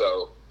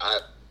 So I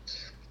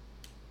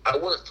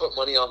wouldn't put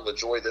money on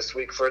LaJoie this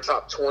week for a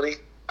top 20.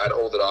 I'd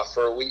hold it off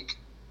for a week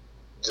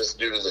just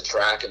due to the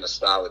track and the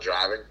style of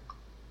driving.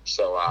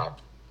 So,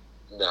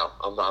 no,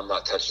 I'm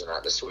not touching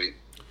that this week.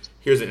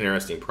 Here's an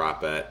interesting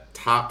prop bet.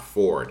 Top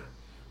Ford.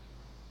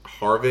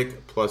 Harvick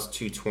plus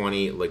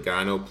 220,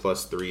 Logano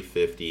plus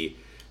 350,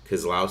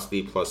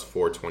 Keselowski plus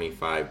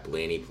 425,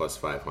 Blaney plus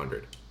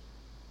 500.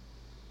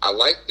 I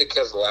like the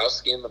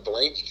Keselowski and the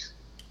Blaney.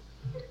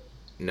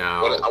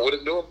 Now, I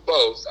wouldn't do them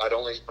both. I'd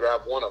only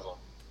grab one of them.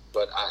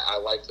 But I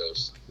like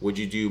those. Would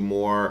you do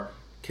more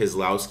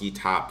Keselowski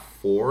top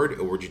Ford,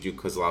 or would you do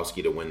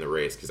Keselowski to win the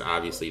race? Because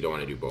obviously you don't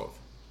want to do both.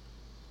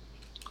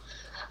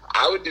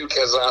 I would do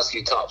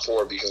Keselowski top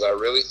Ford because I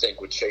really think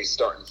with Chase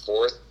starting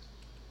fourth,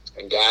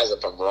 and guys,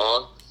 if I'm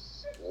wrong,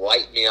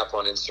 light me up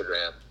on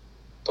Instagram.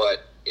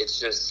 But it's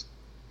just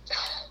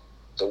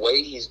the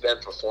way he's been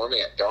performing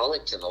at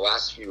Darlington the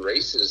last few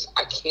races,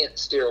 I can't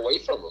steer away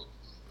from him.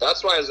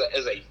 That's why as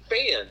a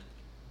fan,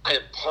 I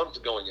am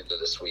pumped going into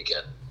this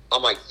weekend.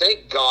 I'm like,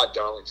 thank God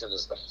Darlington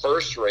is the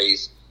first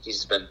race.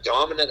 He's been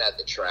dominant at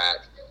the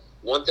track.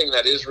 One thing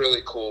that is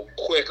really cool,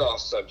 quick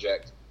off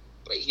subject,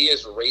 but he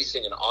is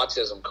racing an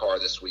autism car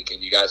this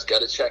weekend. You guys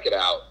got to check it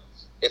out.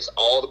 It's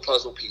all the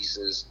puzzle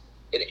pieces.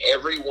 And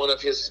every one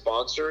of his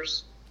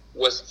sponsors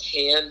was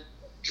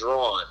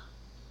hand-drawn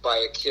by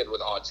a kid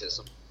with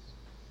autism.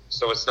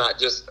 So it's not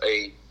just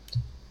a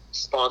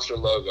sponsor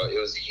logo. It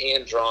was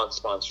hand-drawn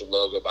sponsor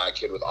logo by a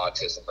kid with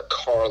autism. The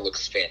car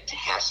looks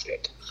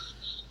fantastic.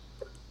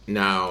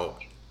 Now,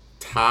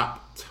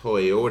 top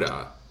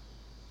Toyota.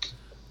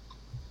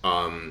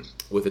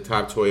 With the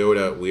top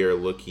Toyota, we are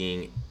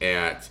looking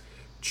at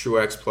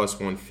Truex plus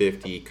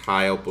 150,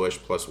 Kyle Busch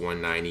plus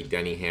 190,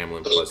 Denny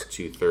Hamlin plus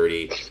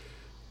 230,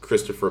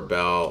 Christopher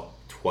Bell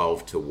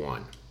 12 to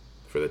 1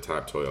 for the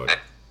top Toyota.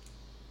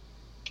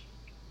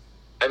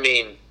 I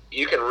mean,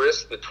 you can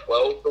risk the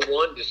 12 to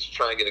 1 just to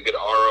try and get a good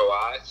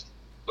ROI,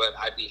 but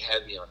I'd be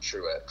heavy on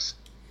Truex.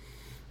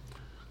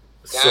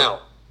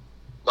 Now,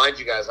 mind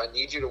you guys, I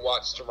need you to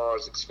watch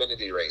tomorrow's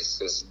Xfinity race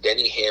because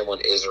Denny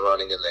Hamlin is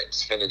running in the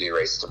Xfinity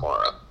race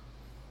tomorrow.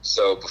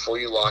 So before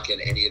you lock in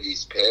any of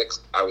these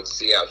picks, I would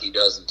see how he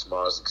does in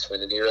tomorrow's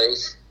Xfinity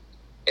race.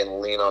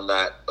 and lean on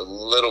that a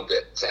little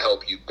bit to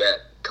help you bet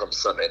come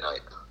Sunday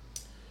night.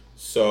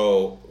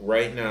 So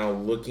right now,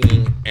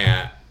 looking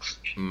at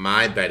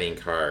my betting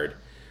card,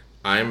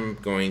 I'm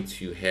going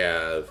to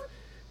have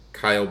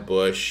Kyle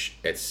Busch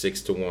at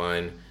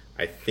 6-1.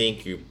 I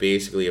think you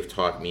basically have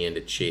talked me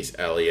into Chase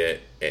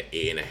Elliott at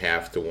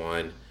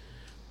 8.5-1.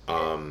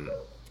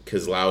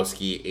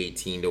 Kozlowski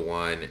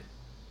 18-1,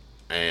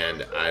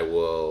 and I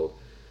will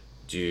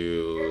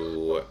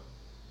do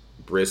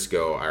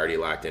Briscoe. I already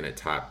locked in at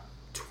top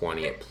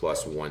 20 at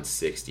plus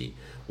 160.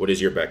 What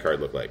does your bet card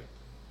look like?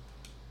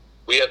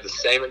 We have the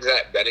same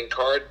exact betting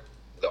card.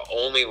 The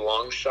only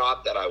long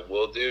shot that I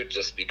will do,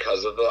 just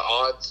because of the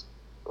odds,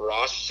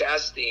 Ross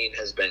Chastain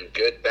has been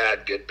good,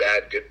 bad, good,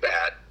 bad, good,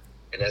 bad,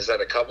 and has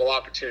had a couple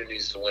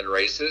opportunities to win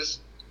races.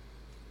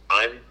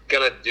 I'm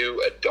going to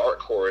do a dark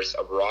horse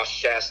of Ross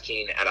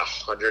Chastain at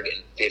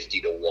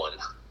 150-1.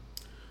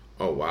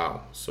 Oh,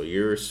 wow. So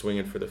you're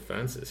swinging for the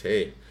fences.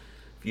 Hey,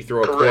 if you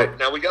throw a correct.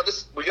 Now, we got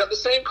the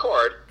same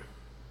card,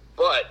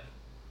 but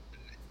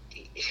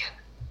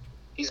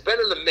he's been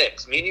in the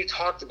mix. Me and you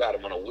talked about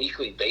him on a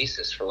weekly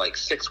basis for like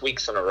 6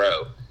 weeks in a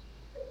row.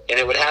 And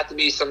it would have to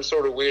be some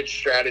sort of weird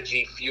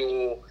strategy,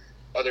 fuel,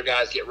 other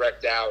guys get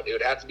wrecked out. It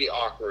would have to be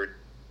awkward,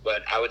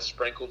 but I would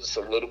sprinkle just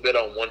a little bit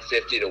on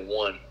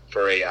 150-1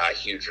 for a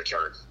huge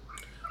return.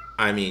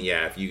 I mean,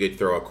 yeah, if you could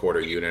throw a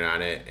quarter unit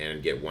on it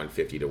and get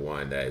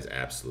 150-1, that is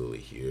absolutely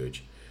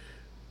huge.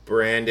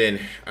 Brandon,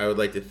 I would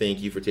like to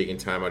thank you for taking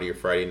time out of your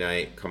Friday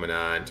night, coming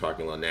on,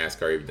 talking a little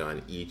NASCAR you've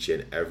done each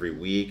and every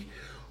week.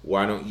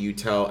 Why don't you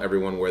tell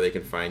everyone where they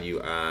can find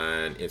you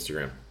on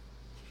Instagram?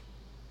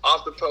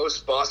 Off the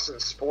Post Boston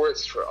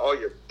Sports for all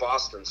your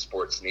Boston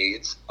sports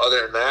needs.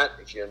 Other than that,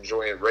 if you're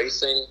enjoying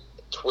racing,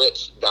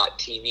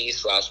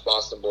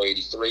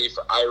 twitch.tv/BostonBoy83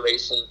 for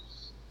iRacing.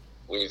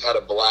 We've had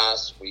a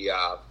blast. We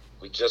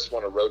just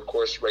won a road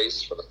course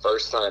race for the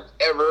first time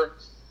ever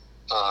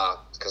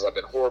because I've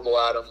been horrible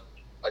at them,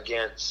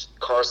 against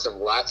Carson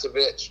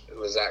Latzovich,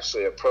 who is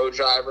actually a pro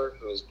driver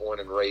who was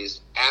born and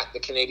raised at the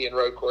Canadian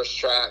road course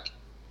track.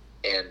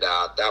 And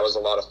that was a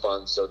lot of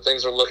fun. So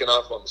things are looking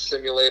up on the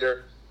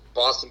simulator.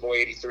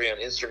 BostonBoy83 on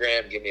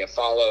Instagram. Give me a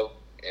follow,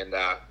 and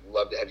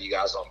love to have you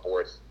guys on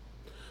board.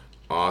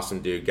 Awesome,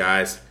 dude.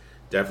 Guys,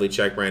 definitely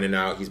check Brandon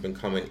out. He's been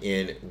coming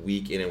in and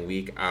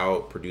week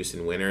out,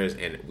 producing winners,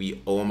 and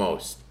we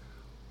almost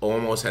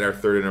had our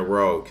third in a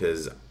row,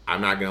 because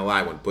I'm not going to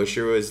lie, when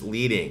Buescher was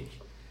leading,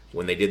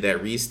 when they did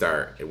that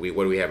restart, and what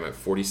do we have at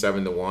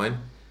 47-1?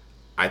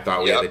 I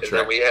thought we had the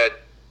track.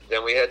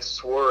 Then we had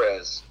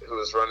Suarez, who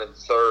was running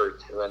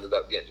third, who ended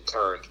up getting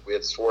turned. We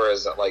had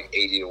Suarez at like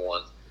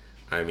 80-1.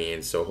 I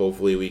mean, so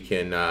hopefully we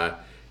can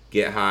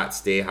get hot,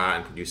 stay hot,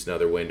 and produce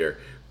another winner.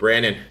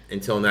 Brandon,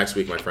 until next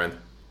week, my friend.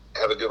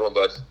 Have a good one,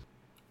 bud.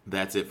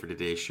 That's it for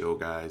today's show,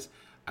 guys.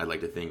 I'd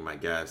like to thank my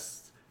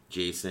guests,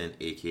 Jason,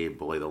 a.k.a.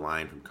 Bully the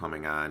Line, from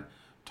coming on,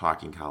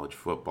 talking college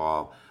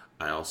football.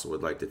 I also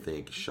would like to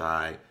thank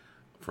Shai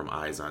from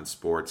Eyes on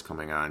Sports,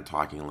 coming on,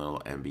 talking a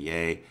little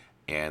NBA.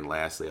 And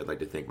lastly, I'd like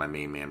to thank my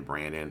main man,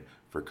 Brandon,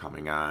 for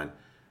coming on,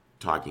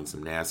 talking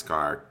some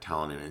NASCAR,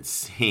 telling an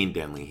insane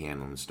Denley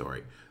Hamlin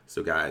story.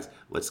 So, guys,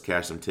 let's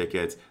cash some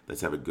tickets.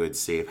 Let's have a good,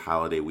 safe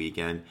holiday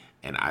weekend.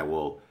 And I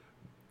will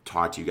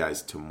talk to you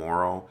guys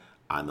tomorrow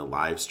on the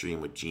live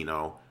stream with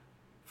Gino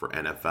for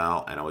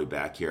NFL. And I'll be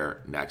back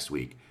here next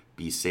week.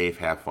 Be safe,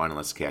 have fun, and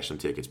let's cash some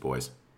tickets, boys.